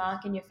it's a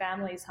mark in your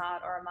family's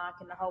heart or a mark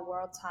in the whole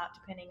world's heart,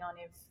 depending on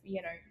if,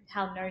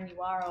 how known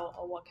you are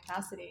or what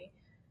capacity.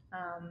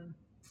 Um,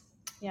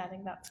 yeah, I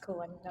think that's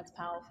cool. I think that's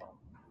powerful.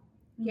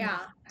 Mm. Yeah.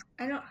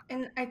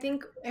 And I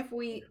think if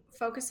we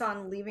focus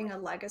on leaving a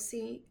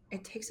legacy,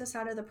 it takes us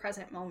out of the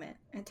present moment.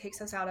 It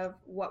takes us out of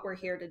what we're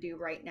here to do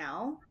right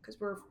now because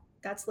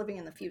that's living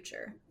in the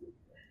future.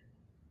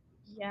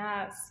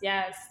 Yes,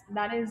 yes.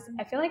 That is,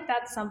 I feel like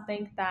that's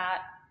something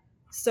that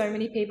so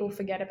many people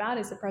forget about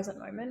is the present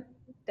moment.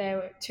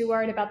 They're too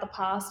worried about the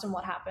past and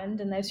what happened,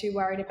 and they're too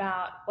worried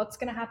about what's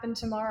going to happen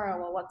tomorrow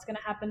or what's going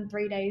to happen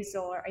 3 days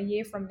or a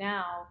year from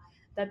now,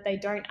 that they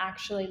don't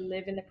actually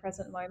live in the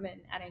present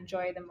moment and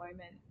enjoy the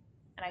moment.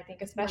 And I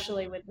think,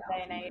 especially with the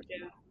day and age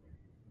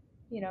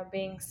of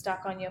being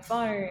stuck on your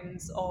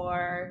phones,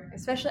 or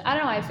especially, I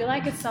don't know, I feel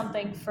like it's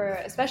something for,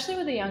 especially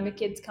with the younger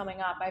kids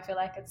coming up, I feel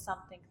like it's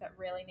something that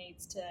really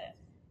needs to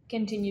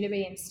continue to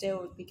be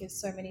instilled, because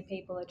so many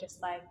people are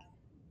just like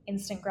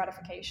instant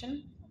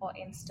gratification or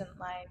instant,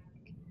 like,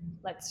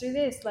 let's do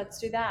this, let's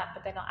do that,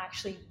 but they're not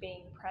actually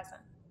being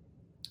present.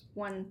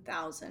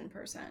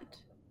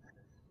 1000%.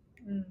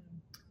 Mm.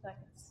 Like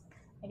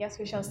I guess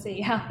we shall see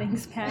how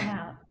things pan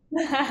out.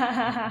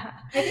 I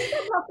think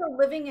that's also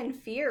living in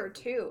fear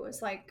too.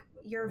 It's like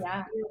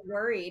Yeah. you're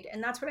worried.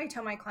 And that's what I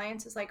tell my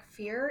clients is like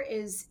fear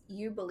is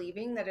you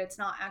believing that it's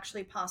not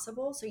actually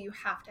possible. So you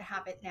have to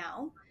have it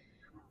now.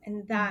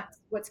 And Mm.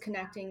 that's what's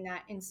connecting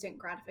that instant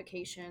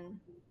gratification,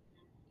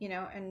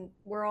 and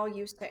we're all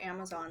used to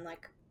Amazon,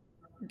 like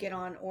get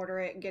on, order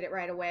it, get it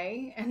right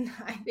away. And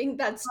I think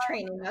that's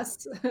training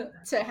us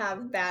to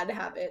have bad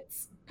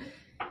habits.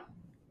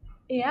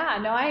 Yeah,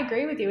 no, I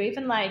agree with you.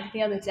 Even like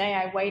the other day,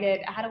 I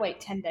had to wait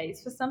 10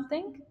 days for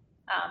something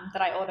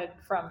that I ordered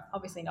from,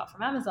 obviously not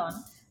from Amazon.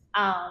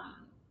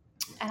 Um,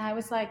 and I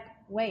was like,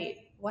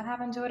 wait, what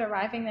happened to it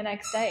arriving the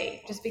next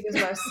day? Just because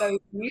we're so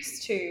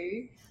used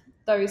to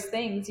those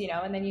things,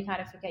 and then you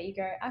kind of forget, you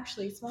go,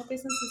 actually, small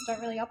businesses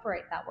don't really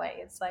operate that way.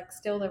 It's like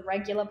still the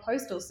regular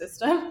postal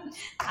system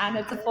and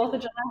it's a 4th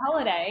of July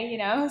holiday,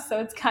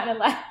 so it's kind of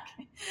like,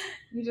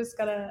 you just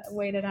gotta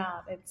wait it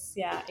out.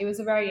 Yeah, it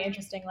was a very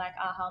interesting, like,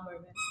 aha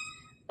moment.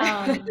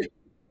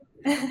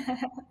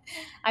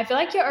 I feel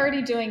like you're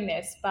already doing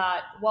this,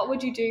 but what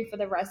would you do for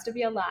the rest of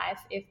your life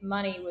if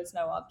money was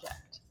no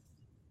object?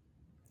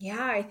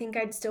 Yeah, I think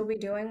I'd still be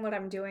doing what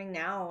I'm doing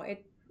now.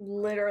 It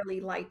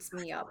literally lights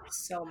me up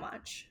so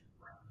much.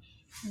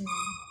 Hmm.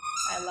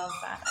 I love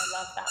that. I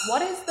love that.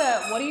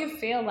 What do you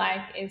feel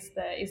like is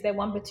there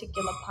one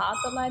particular part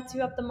that lights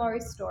you up the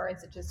most, or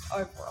is it just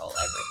overall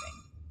everything?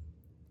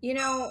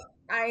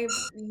 I've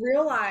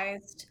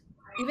realized,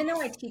 even though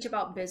I teach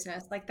about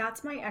business, like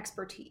that's my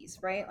expertise,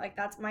 right? Like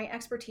that's my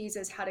expertise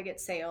is how to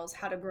get sales,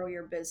 how to grow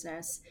your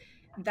business.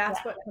 That's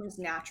Yeah. what comes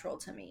natural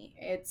to me.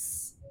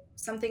 It's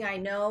something I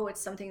know,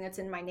 it's something that's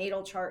in my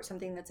natal chart,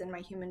 something that's in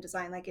my human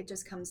design. Like it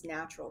just comes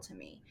natural to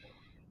me.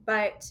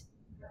 But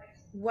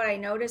what I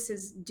notice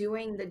is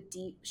doing the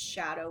deep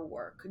shadow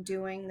work,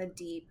 doing the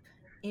deep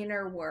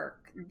inner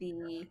work,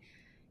 the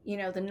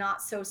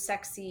not so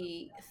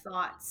sexy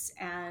thoughts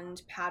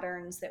and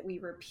patterns that we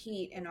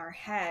repeat in our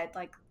head,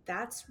 like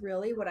that's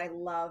really what I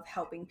love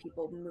helping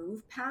people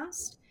move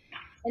past.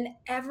 And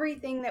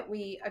everything that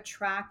we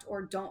attract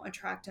or don't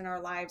attract in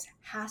our lives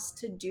has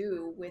to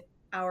do with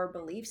our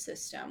belief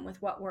system, with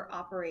what we're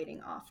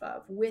operating off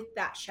of, with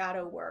that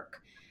shadow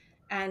work.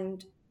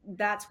 And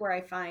that's where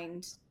I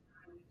find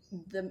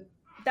the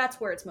that's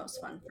where it's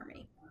most fun for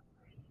me.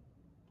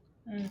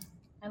 Mm,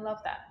 I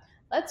love that.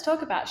 Let's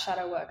talk about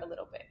shadow work a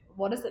little bit.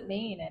 What does it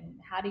mean, and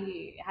how do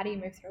you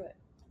move through it?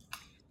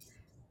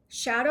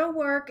 Shadow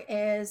work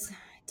is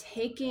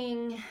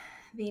taking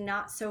the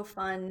not so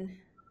fun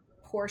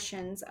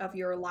portions of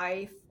your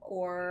life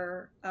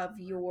or of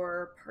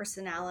your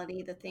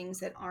personality, the things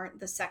that aren't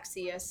the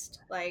sexiest.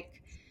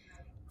 Like,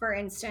 for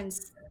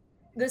instance,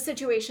 the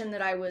situation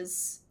that I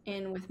was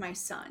in with my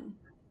son,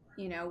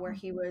 where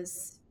he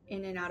was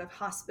in and out of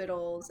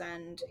hospitals,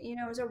 and,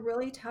 it was a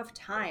really tough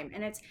time.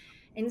 And it's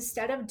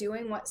instead of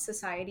doing what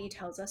society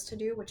tells us to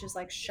do, which is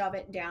like shove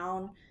it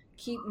down,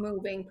 keep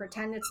moving,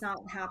 pretend it's not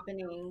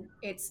happening,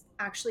 it's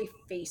actually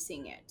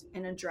facing it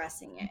and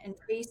addressing it and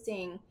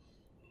facing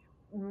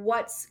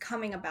what's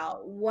coming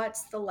about,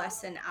 what's the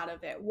lesson out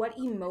of it, what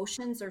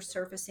emotions are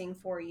surfacing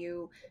for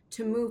you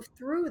to move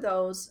through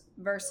those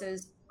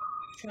versus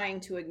trying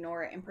to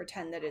ignore it and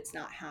pretend that it's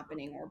not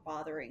happening or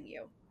bothering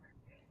you.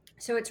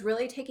 So it's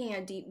really taking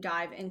a deep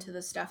dive into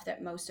the stuff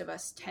that most of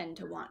us tend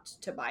to want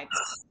to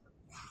bypass.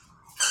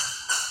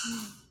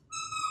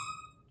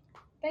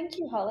 Thank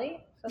you,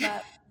 Holly, for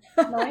that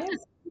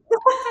Noise?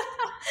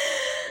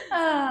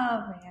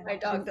 Oh man. My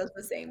dog does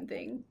the same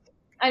thing.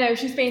 I know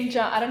she's been.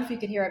 I don't know if you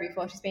could hear her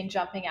before. She's been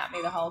jumping at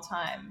me the whole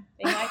time,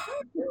 being like,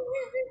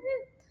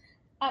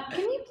 "Can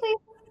you please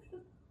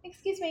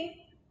excuse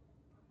me?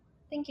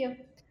 Thank you."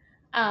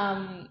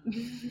 Um,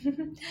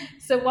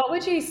 so, what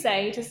would you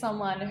say to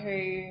someone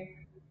who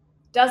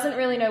doesn't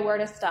really know where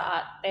to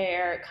start?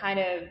 They're kind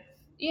of,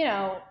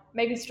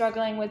 maybe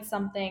struggling with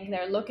something.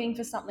 They're looking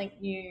for something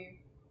new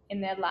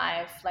in their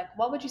life. Like,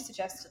 what would you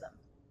suggest to them?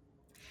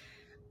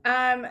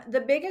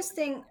 The biggest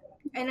thing,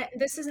 and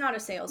this is not a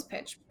sales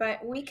pitch,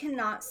 but we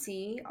cannot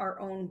see our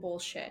own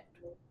bullshit.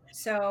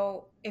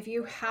 So if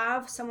you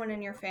have someone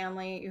in your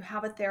family, you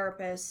have a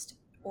therapist,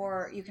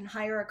 or you can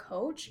hire a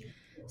coach,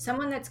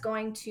 someone that's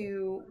going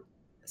to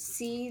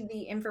see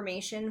the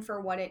information for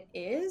what it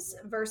is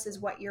versus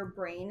what your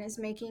brain is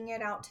making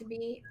it out to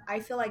be. I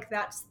feel like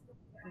that's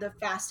the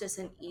fastest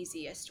and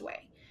easiest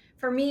way.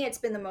 For me, it's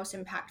been the most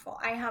impactful.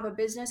 I have a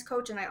business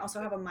coach and I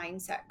also have a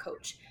mindset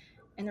coach.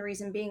 And the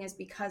reason being is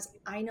because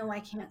I know I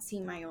can't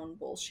see my own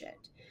bullshit.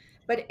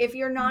 But if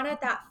you're not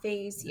at that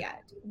phase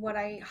yet, what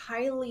I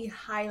highly,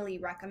 highly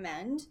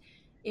recommend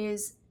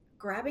is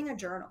grabbing a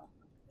journal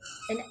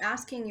and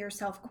asking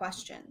yourself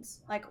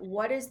questions like,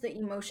 what is the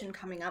emotion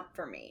coming up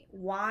for me?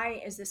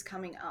 Why is this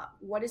coming up?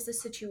 What is the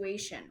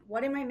situation?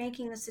 What am I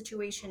making the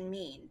situation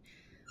mean?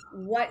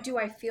 What do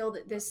I feel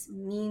that this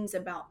means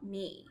about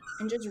me?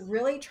 And just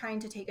really trying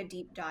to take a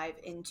deep dive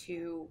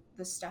into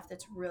the stuff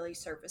that's really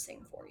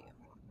surfacing for you.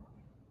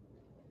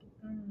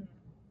 Mm,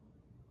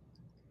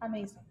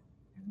 amazing,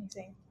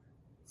 amazing,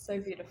 so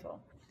beautiful.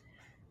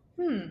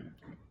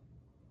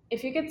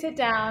 If you could sit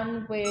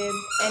down with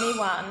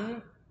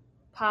anyone,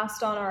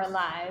 past on or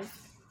alive,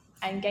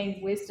 and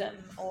gain wisdom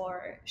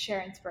or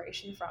share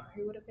inspiration from,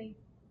 who would it be?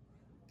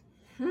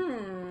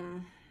 Hmm.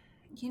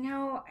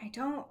 I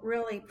don't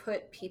really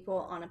put people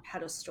on a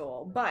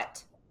pedestal,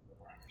 but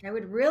I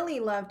would really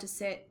love to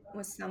sit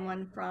with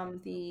someone from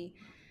the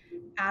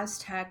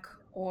Aztec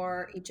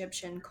or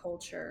Egyptian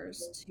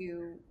cultures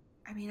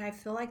I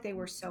feel like they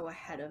were so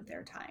ahead of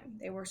their time.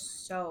 They were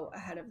so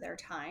ahead of their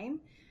time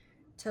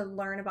to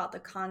learn about the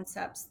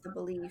concepts, the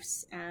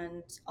beliefs,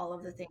 and all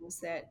of the things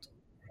that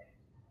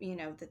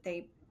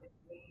they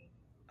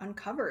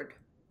uncovered.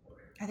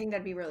 I think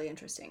that'd be really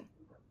interesting.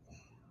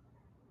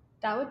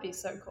 That would be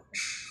so cool.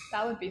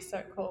 That would be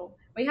so cool.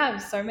 We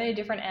have so many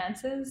different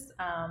answers,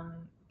 but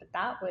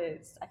I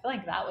feel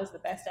like that was the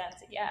best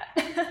answer yet.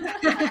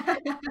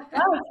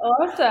 That was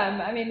awesome.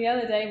 I mean, the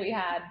other day we've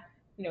had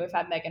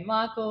Meghan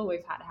Markle,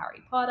 we've had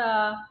Harry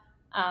Potter,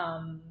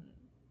 um,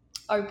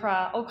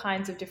 Oprah, all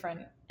kinds of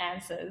different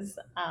answers.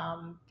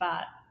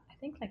 But I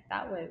think like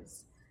that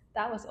was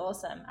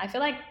awesome. I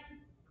feel like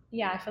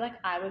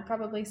I would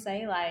probably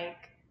say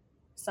like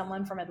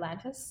someone from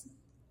Atlantis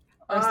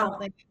or Oh,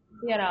 something,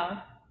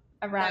 that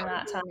around would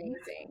that be time.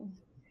 amazing.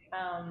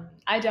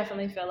 I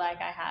definitely feel like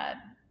I had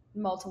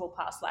multiple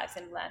past lives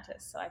in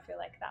Atlantis, so I feel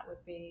like that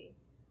would be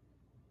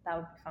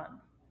fun.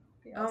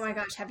 Be Oh my awesome.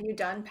 gosh, have you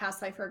done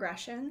past life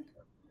regression?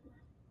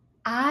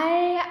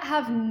 I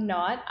have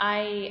not.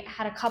 I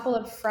had a couple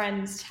of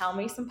friends tell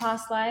me some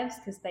past lives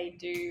because they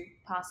do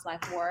past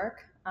life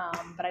work,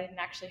 but I didn't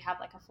actually have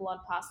like a full on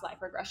past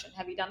life regression.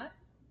 Have you done it?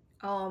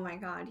 Oh my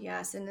God,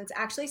 yes. And it's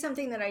actually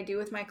something that I do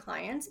with my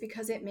clients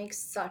because it makes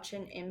such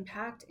an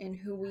impact in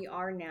who we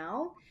are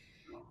now.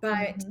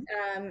 But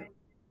Mm-hmm.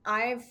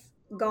 I've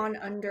gone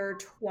under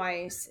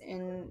twice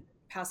in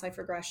past life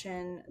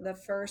regression. The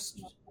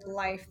first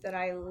life that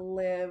I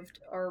lived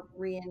or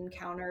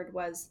re-encountered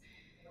was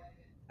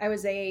I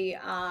was a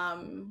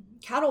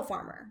cattle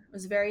farmer. I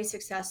was very Oh,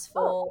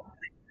 successful.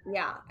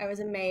 Yeah, I was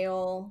a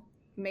male,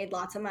 made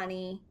lots of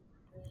money.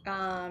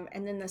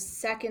 And then the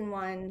second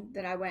one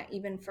that I went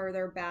even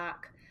further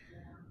back,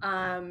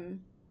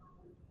 um,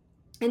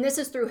 and this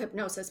is through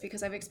hypnosis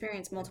because I've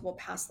experienced multiple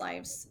past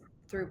lives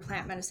through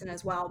plant medicine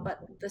as well. But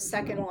the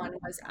second one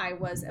was I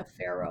was a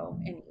pharaoh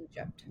in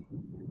Egypt.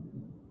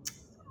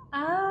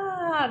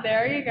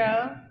 there you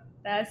go.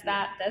 There's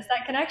that. There's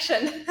that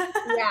connection.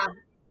 Yeah.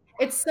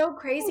 It's so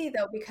crazy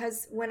though,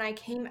 because when I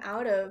came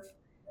out of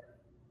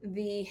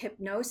the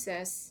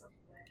hypnosis,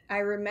 I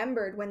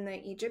remembered when the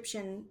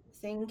Egyptian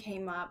thing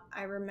came up.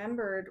 I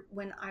remembered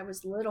when I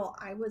was little,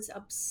 I was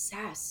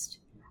obsessed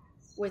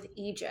with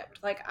Egypt.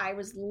 Like I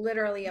was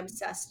literally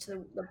obsessed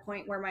to the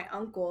point where my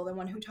uncle, the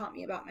one who taught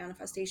me about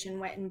manifestation,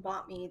 went and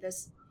bought me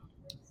this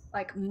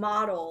like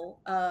model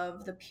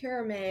of the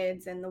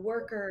pyramids and the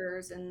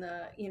workers and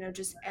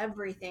just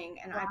everything.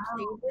 And I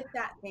played with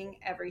that thing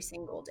every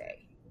single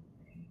day.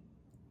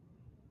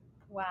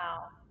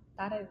 Wow,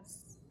 that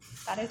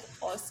is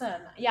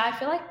awesome. Yeah, I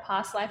feel like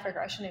past life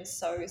regression is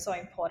so so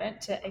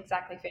important to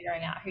exactly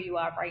figuring out who you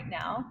are right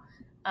now.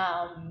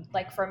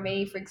 Like for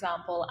me, for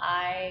example,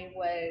 I'm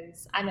a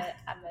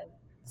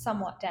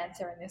somewhat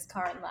dancer in this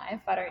current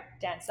life. I don't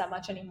dance that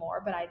much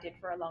anymore, but I did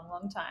for a long,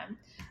 long time.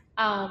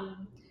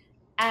 Um,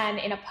 and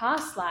in a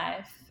past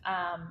life,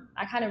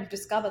 I kind of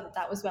discovered that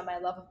that was where my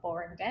love of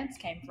ballroom dance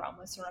came from.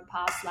 Was from a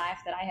past life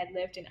that I had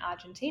lived in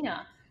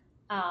Argentina,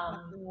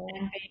 Wow.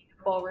 and being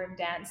a ballroom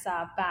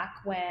dancer back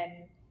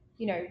when,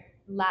 you know,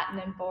 Latin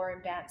and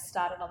ballroom dance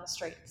started on the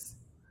streets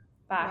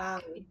Wow.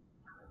 back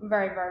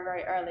very, very,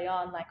 very early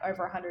on, like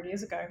over 100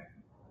 years ago.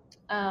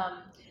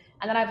 Um,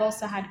 and then I've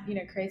also had, you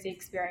know, crazy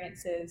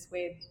experiences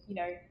with, you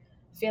know,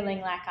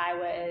 feeling like I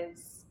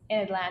was in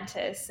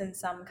Atlantis and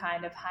some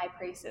kind of high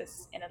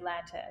priestess in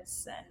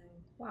Atlantis, and,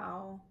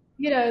 Wow.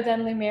 you know,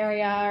 then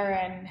Lemuria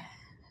and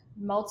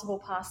multiple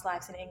past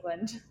lives in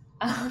England.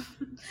 Um,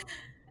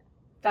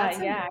 That's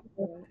but yeah,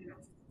 amazing.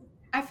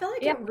 I feel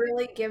like yeah, it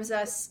really gives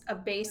us a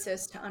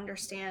basis to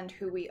understand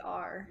who we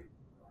are.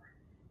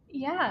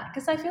 yeah,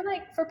 because I feel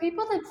like for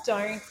people that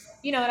don't,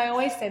 you know, and I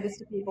always say this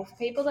to people, for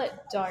people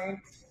that don't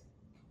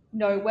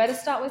know where to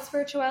start with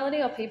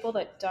spirituality, or people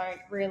that don't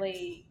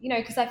really, you know,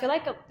 because I feel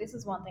like this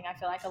is one thing I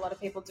feel like a lot of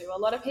people do. A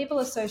lot of people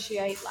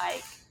associate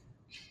like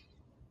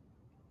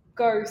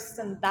ghosts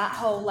and that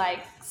whole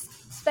like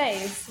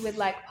space with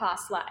like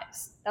past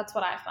lives. That's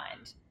what I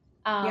find.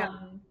 Yeah.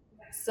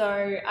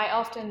 So I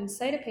often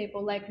say to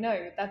people like,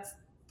 no, that's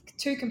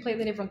two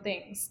completely different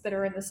things that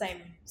are in the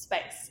same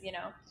space, you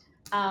know.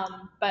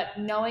 But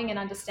knowing and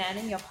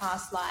understanding your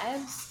past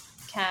lives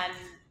can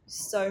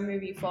so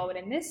move you forward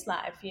in this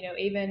life, you know,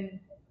 even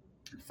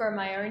for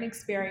my own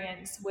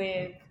experience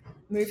with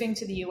moving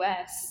to the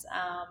US,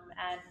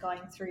 and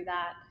going through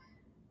that,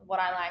 what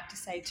I like to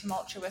say,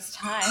 tumultuous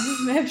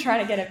time of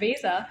trying to get a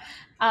visa,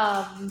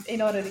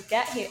 in order to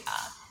get here,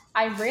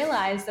 I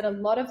realized that a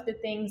lot of the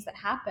things that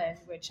happened,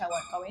 which I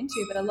won't go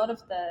into, but a lot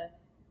of the,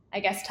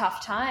 I guess,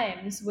 tough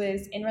times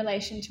was in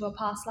relation to a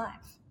past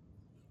life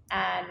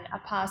and a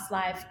past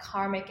life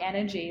karmic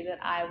energy that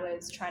I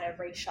was trying to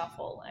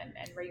reshuffle and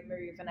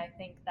remove. And I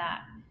think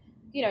that,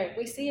 you know,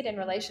 we see it in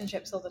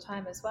relationships all the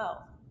time as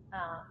well,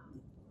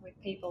 with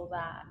people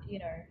that, you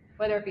know,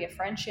 whether it be a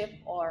friendship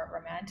or a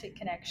romantic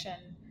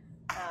connection,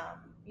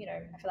 you know,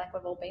 I feel like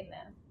we've all been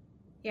there.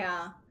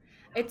 Yeah.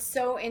 It's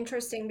so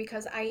interesting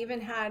because I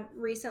even had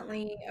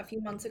recently, a few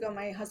months ago,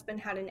 my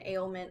husband had an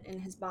ailment in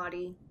his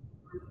body,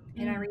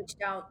 and I Mm.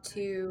 reached out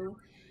to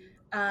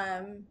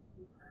um,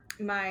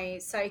 my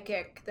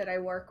psychic that I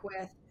work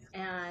with,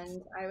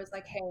 and I was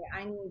like, hey,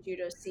 I need you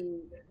to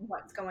see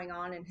what's going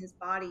on in his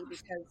body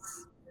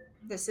because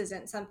this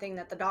isn't something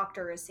that the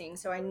doctor is seeing.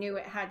 So I knew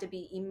it had to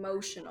be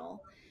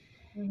emotional.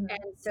 Mm-hmm. And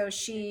so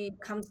she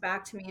comes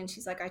back to me and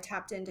she's like, I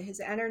tapped into his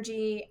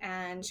energy.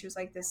 And she was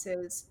like, this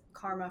is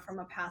karma from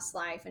a past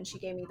life. And she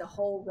gave me the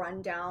whole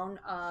rundown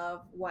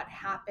of what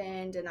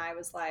happened. And I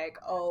was like,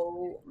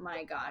 oh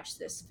my gosh,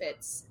 this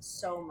fits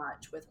so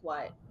much with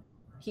what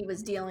he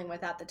was dealing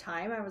with at the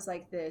time. I was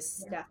like,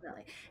 this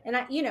definitely. And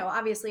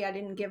obviously I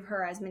didn't give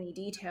her as many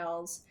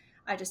details.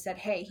 I just said,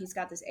 hey, he's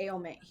got this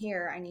ailment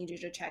here. I need you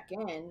to check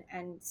in.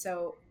 And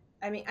so,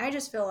 I mean, I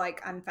just feel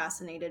like I'm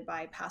fascinated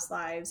by past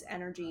lives,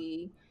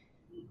 energy,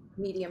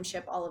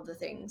 mediumship, all of the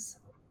things.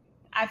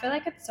 I feel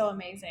like it's so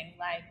amazing.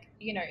 Like,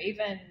 you know,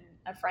 even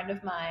a friend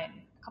of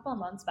mine a couple of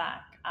months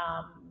back,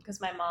 because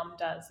my mom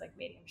does like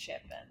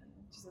mediumship and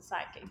she's a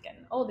psychic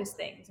and all these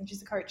things, and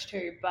she's a coach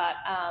too. But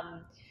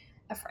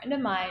a friend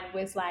of mine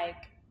was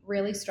like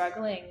really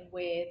struggling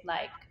with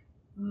like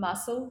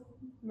muscle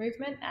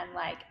movement and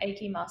like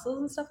achy muscles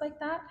and stuff like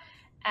that.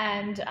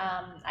 And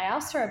I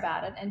asked her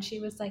about it, and she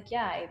was like,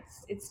 "Yeah,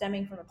 it's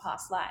stemming from a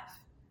past life."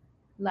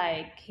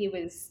 Like he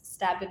was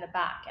stabbed in the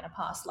back in a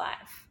past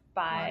life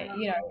by,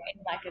 you know, Wow.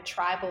 in like a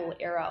tribal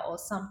era or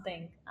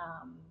something,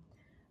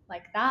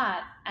 like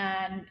that.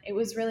 And it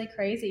was really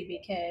crazy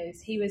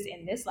because he was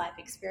in this life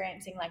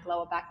experiencing like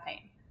lower back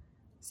pain.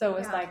 So it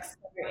was Yeah. like so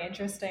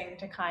interesting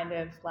to kind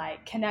of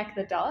like connect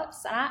the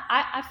dots. And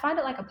I find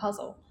it like a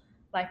puzzle.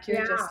 Like you're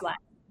Yeah. just like,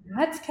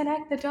 let's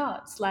connect the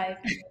dots. Like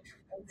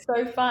it's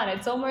so fun.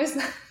 It's almost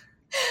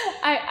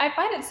I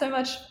find it so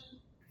much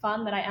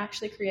fun that I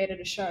actually created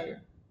a show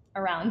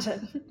around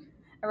it,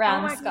 Oh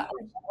around my gosh.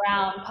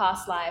 around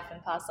past life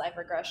and past life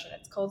regression.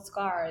 It's called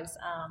Scars,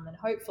 and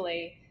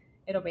hopefully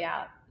it'll be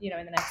out, you know,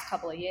 in the next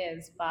couple of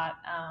years. But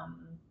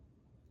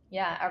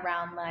yeah,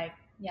 around like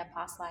yeah,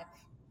 past life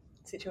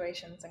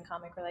situations and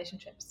karmic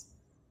relationships.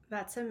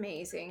 That's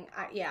amazing.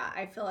 Yeah,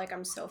 I feel like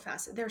I'm so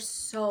fascinated. There's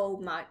so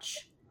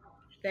much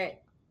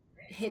that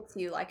hits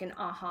you like an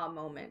aha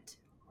moment.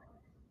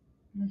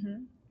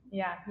 Hmm.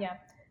 Yeah, yeah.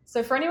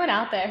 So for anyone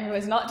out there who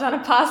has not done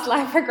a past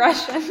life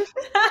regression,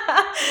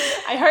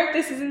 I hope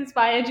this has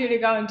inspired you to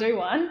go and do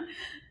one.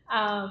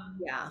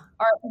 Yeah.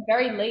 Or at the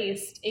very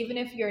least, even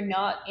if you're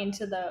not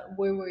into the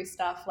woo-woo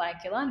stuff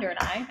like Yolanda and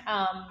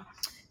I,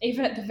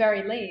 even at the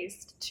very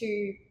least,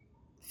 to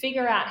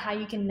figure out how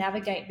you can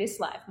navigate this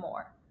life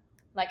more,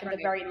 like at the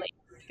Right. very least,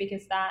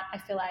 because that I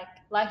feel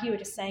like you were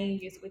just saying, you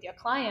use it with your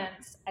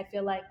clients. I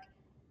feel like,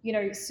 you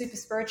know, super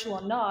spiritual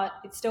or not,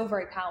 it's still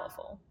very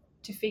powerful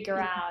to figure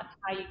out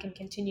how you can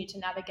continue to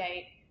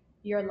navigate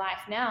your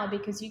life now,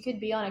 because you could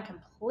be on a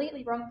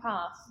completely wrong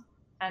path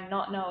and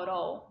not know it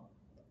all.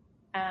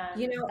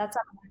 You And know, that's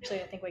something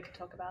actually I think we could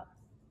talk about.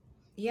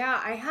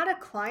 yeah, I had a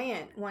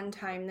client one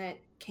time that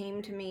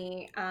came to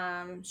me.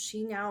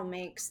 She now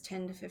makes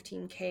 10 to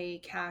 15K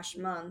cash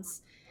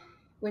months.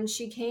 when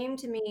she came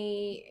to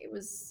me, it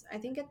was, I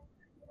think,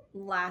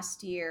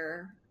 last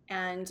year.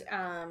 And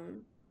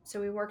so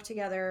we worked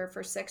together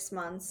for 6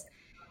 months.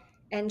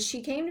 And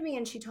she came to me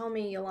and she told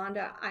me,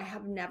 Yolanda, I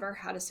have never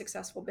had a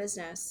successful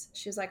business.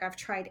 She was like, I've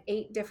tried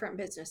 8 different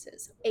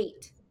businesses,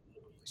 8.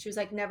 She was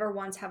like, never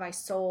once have I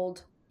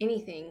sold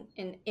anything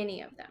in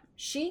any of them.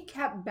 She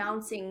kept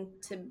bouncing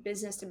to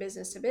business to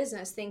business to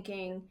business,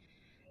 thinking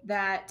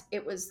that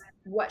it was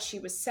what she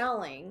was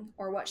selling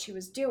or what she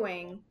was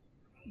doing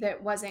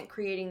that wasn't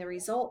creating the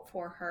result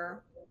for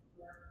her.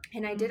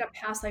 And I did a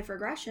past life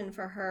regression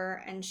for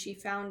her, and she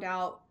found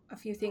out a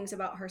few things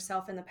about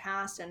herself in the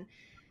past. And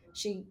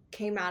she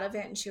came out of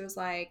it and she was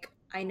like,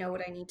 I know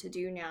what I need to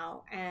do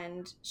now.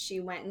 And she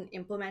went and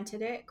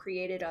implemented it,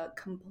 created a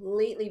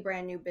completely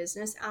brand new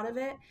business out of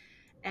it.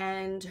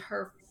 And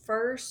her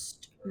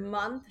first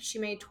month, she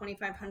made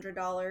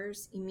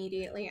 $2,500.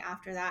 Immediately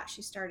after that,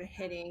 she started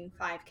hitting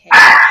 5K.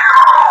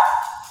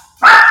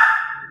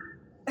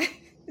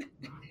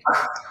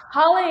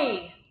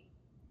 Holly.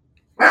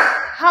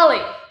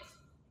 Holly.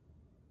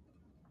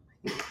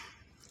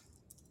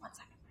 One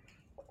second.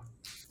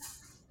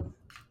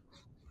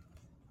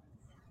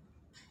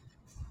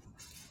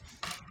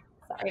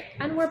 Sorry.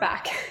 And we're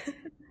back.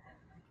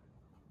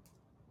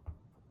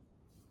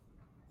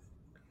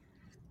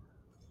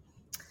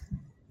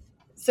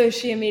 So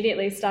she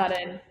immediately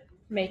started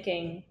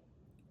making.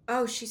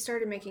 Oh, she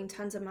started making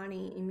tons of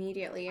money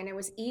immediately, and it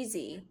was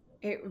easy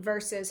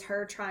versus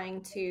her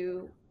trying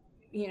to,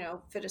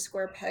 fit a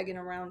square peg in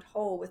a round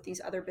hole with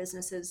these other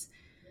businesses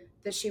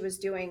that she was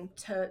doing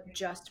to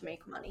just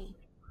make money.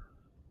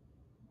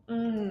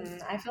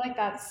 I feel like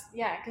that's,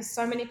 yeah, because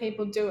so many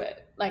people do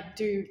it, like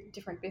do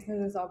different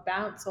businesses or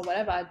bounce or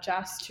whatever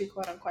just to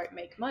quote unquote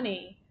make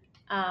money.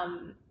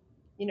 Um,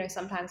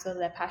 sometimes whether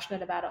they're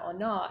passionate about it or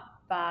not,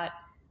 but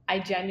I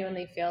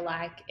genuinely feel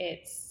like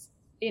it's,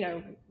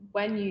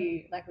 when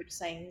you, like we're just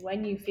saying,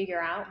 when you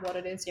figure out what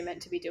it is you're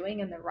meant to be doing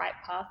and the right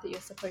path that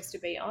you're supposed to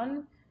be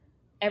on,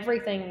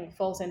 everything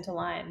falls into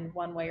line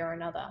one way or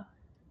another,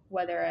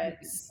 whether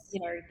it's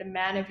the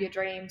man of your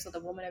dreams or the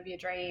woman of your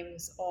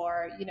dreams,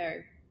 or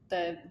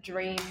the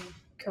dream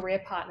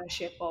career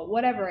partnership or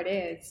whatever it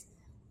is.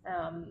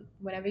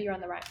 Whenever you're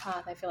on the right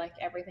path, I feel like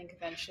everything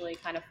eventually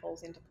kind of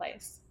falls into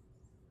place.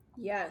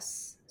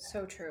 Yes,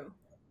 so true.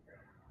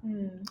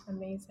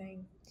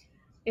 Amazing.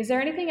 Is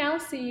there anything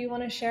else that you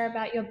want to share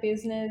about your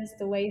business,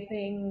 the way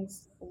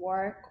things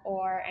work,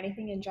 or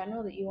anything in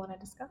general that you want to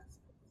discuss?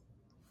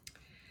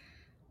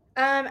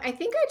 I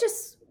think I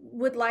just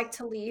would like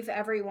to leave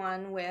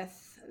everyone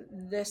with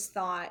this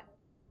thought: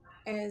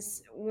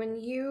 is when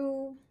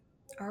you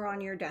are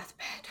on your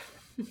deathbed,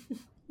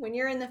 when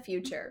you're in the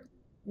future,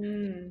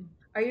 Mm.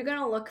 are you going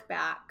to look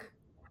back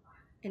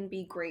and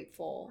be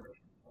grateful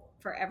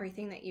for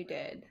everything that you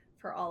did,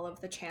 for all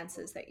of the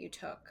chances that you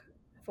took,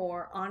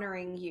 for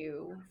honoring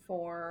you,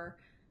 for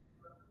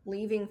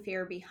leaving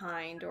fear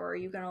behind? Or are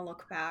you going to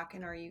look back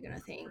and are you going to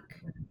think,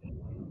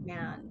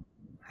 man,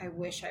 I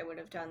wish I would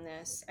have done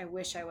this. I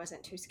wish I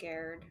wasn't too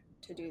scared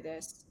to do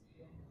this.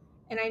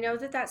 And I know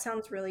that that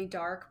sounds really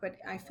dark, but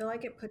I feel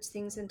like it puts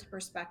things into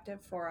perspective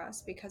for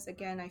us because,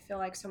 again, I feel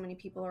like so many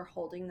people are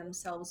holding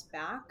themselves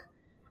back.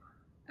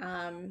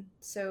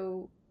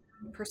 So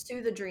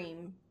pursue the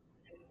dream,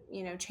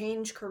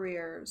 change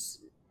careers,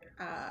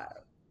 uh,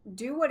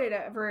 do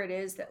whatever it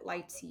is that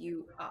lights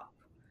you up.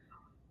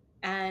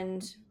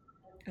 And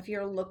if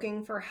you're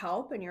looking for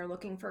help and you're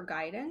looking for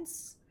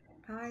guidance,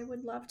 I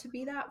would love to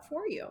be that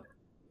for you.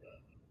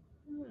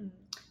 Hmm.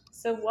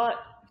 So what,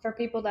 for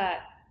people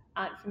that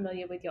aren't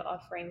familiar with your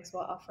offerings,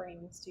 what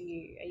offerings are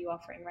you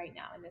offering right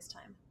now in this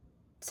time?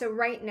 So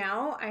right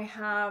now I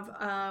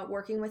have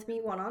working with me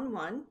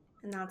one-on-one,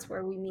 and that's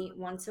where we meet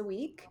once a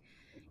week.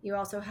 You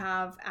also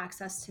have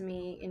access to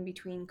me in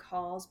between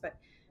calls, but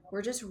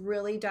we're just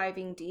really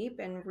diving deep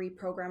and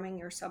reprogramming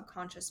your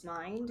subconscious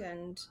mind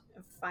and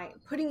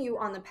putting you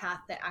on the path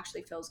that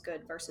actually feels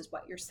good versus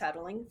what you're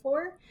settling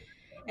for.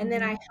 And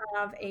then I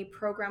have a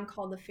program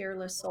called the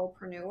Fearless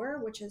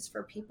Soulpreneur, which is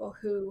for people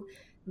who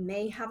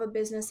may have a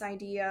business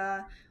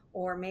idea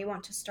or may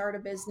want to start a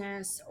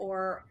business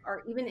or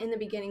are even in the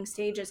beginning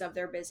stages of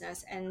their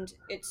business, and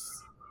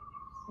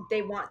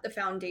they want the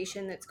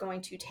foundation that's going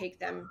to take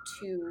them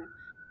to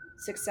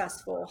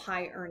successful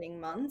high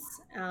earning months.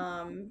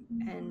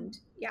 And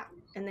yeah,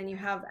 and then you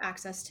have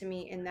access to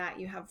me in that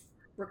you have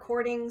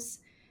recordings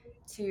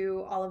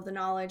to all of the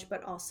knowledge,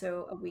 but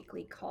also a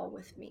weekly call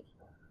with me.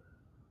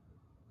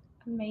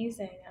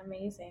 Amazing,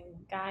 amazing.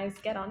 Guys,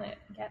 get on it.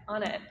 Get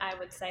on it. I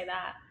would say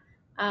that.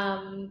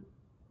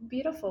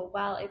 Beautiful.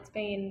 Well, it's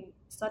been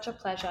such a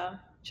pleasure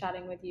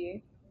chatting with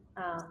you.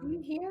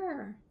 Same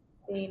here.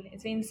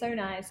 It's been so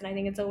nice, and I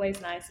think it's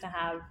always nice to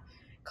have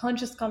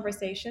conscious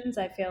conversations.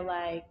 I feel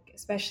like,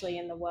 especially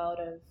in the world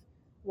of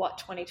what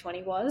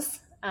 2020 was,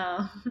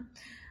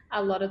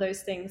 a lot of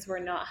those things were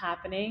not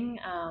happening.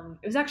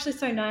 It was actually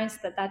so nice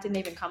that that didn't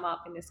even come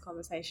up in this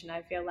conversation.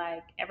 I feel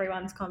like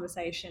everyone's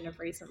conversation of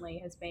recently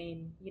has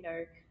been,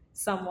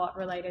 somewhat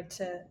related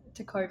to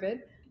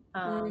COVID.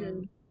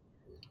 Mm.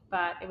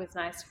 but it was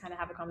nice to kind of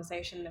have a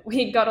conversation that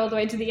we got all the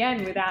way to the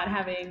end without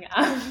having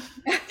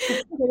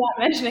without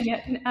mentioning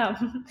it.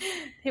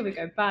 Here we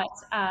go. But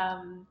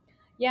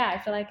yeah, I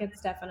feel like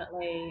it's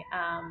definitely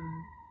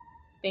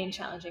been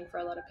challenging for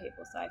a lot of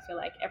people. So I feel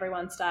like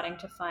everyone's starting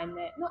to find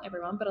their, not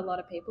everyone, but a lot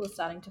of people are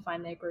starting to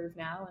find their groove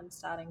now and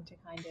starting to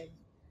kind of,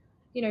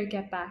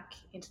 get back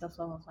into the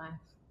flow of life.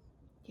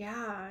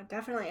 Yeah,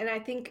 definitely. And I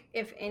think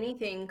if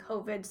anything,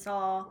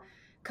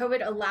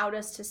 COVID allowed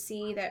us to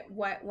see that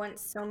what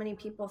once so many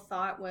people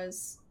thought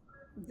was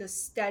the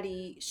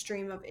steady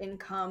stream of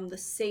income, the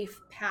safe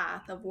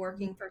path of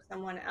working for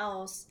someone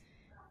else,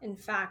 in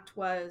fact,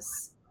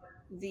 was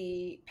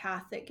the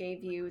path that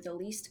gave you the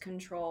least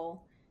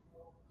control,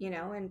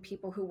 and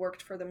people who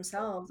worked for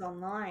themselves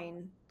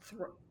online,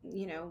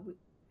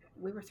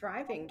 we were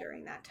thriving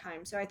during that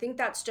time. So I think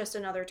that's just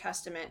another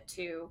testament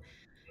to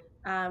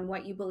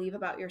what you believe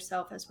about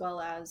yourself as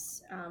well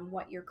as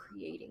what you're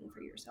creating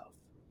for yourself.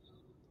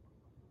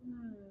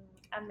 Hmm,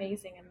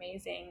 amazing,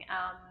 amazing.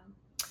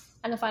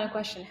 And the final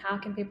question, how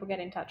can people get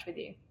in touch with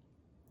you?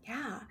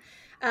 Yeah.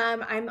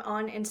 I'm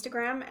on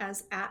Instagram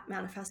as at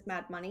Manifest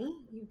Mad Money.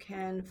 You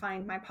can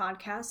find my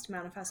podcast,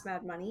 Manifest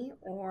Mad Money,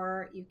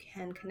 or you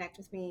can connect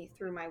with me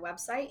through my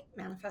website,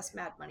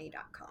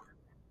 manifestmadmoney.com.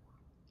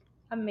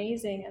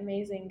 Amazing,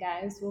 amazing,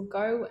 guys. We'll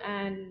go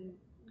and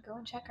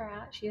check her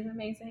out. She is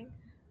amazing.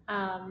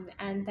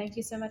 And thank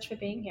you so much for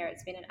being here.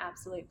 It's been an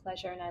absolute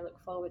pleasure, and I look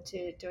forward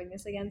to doing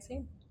this again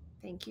soon.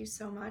 Thank you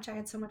so much. I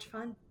had so much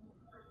fun.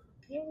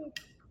 Yay.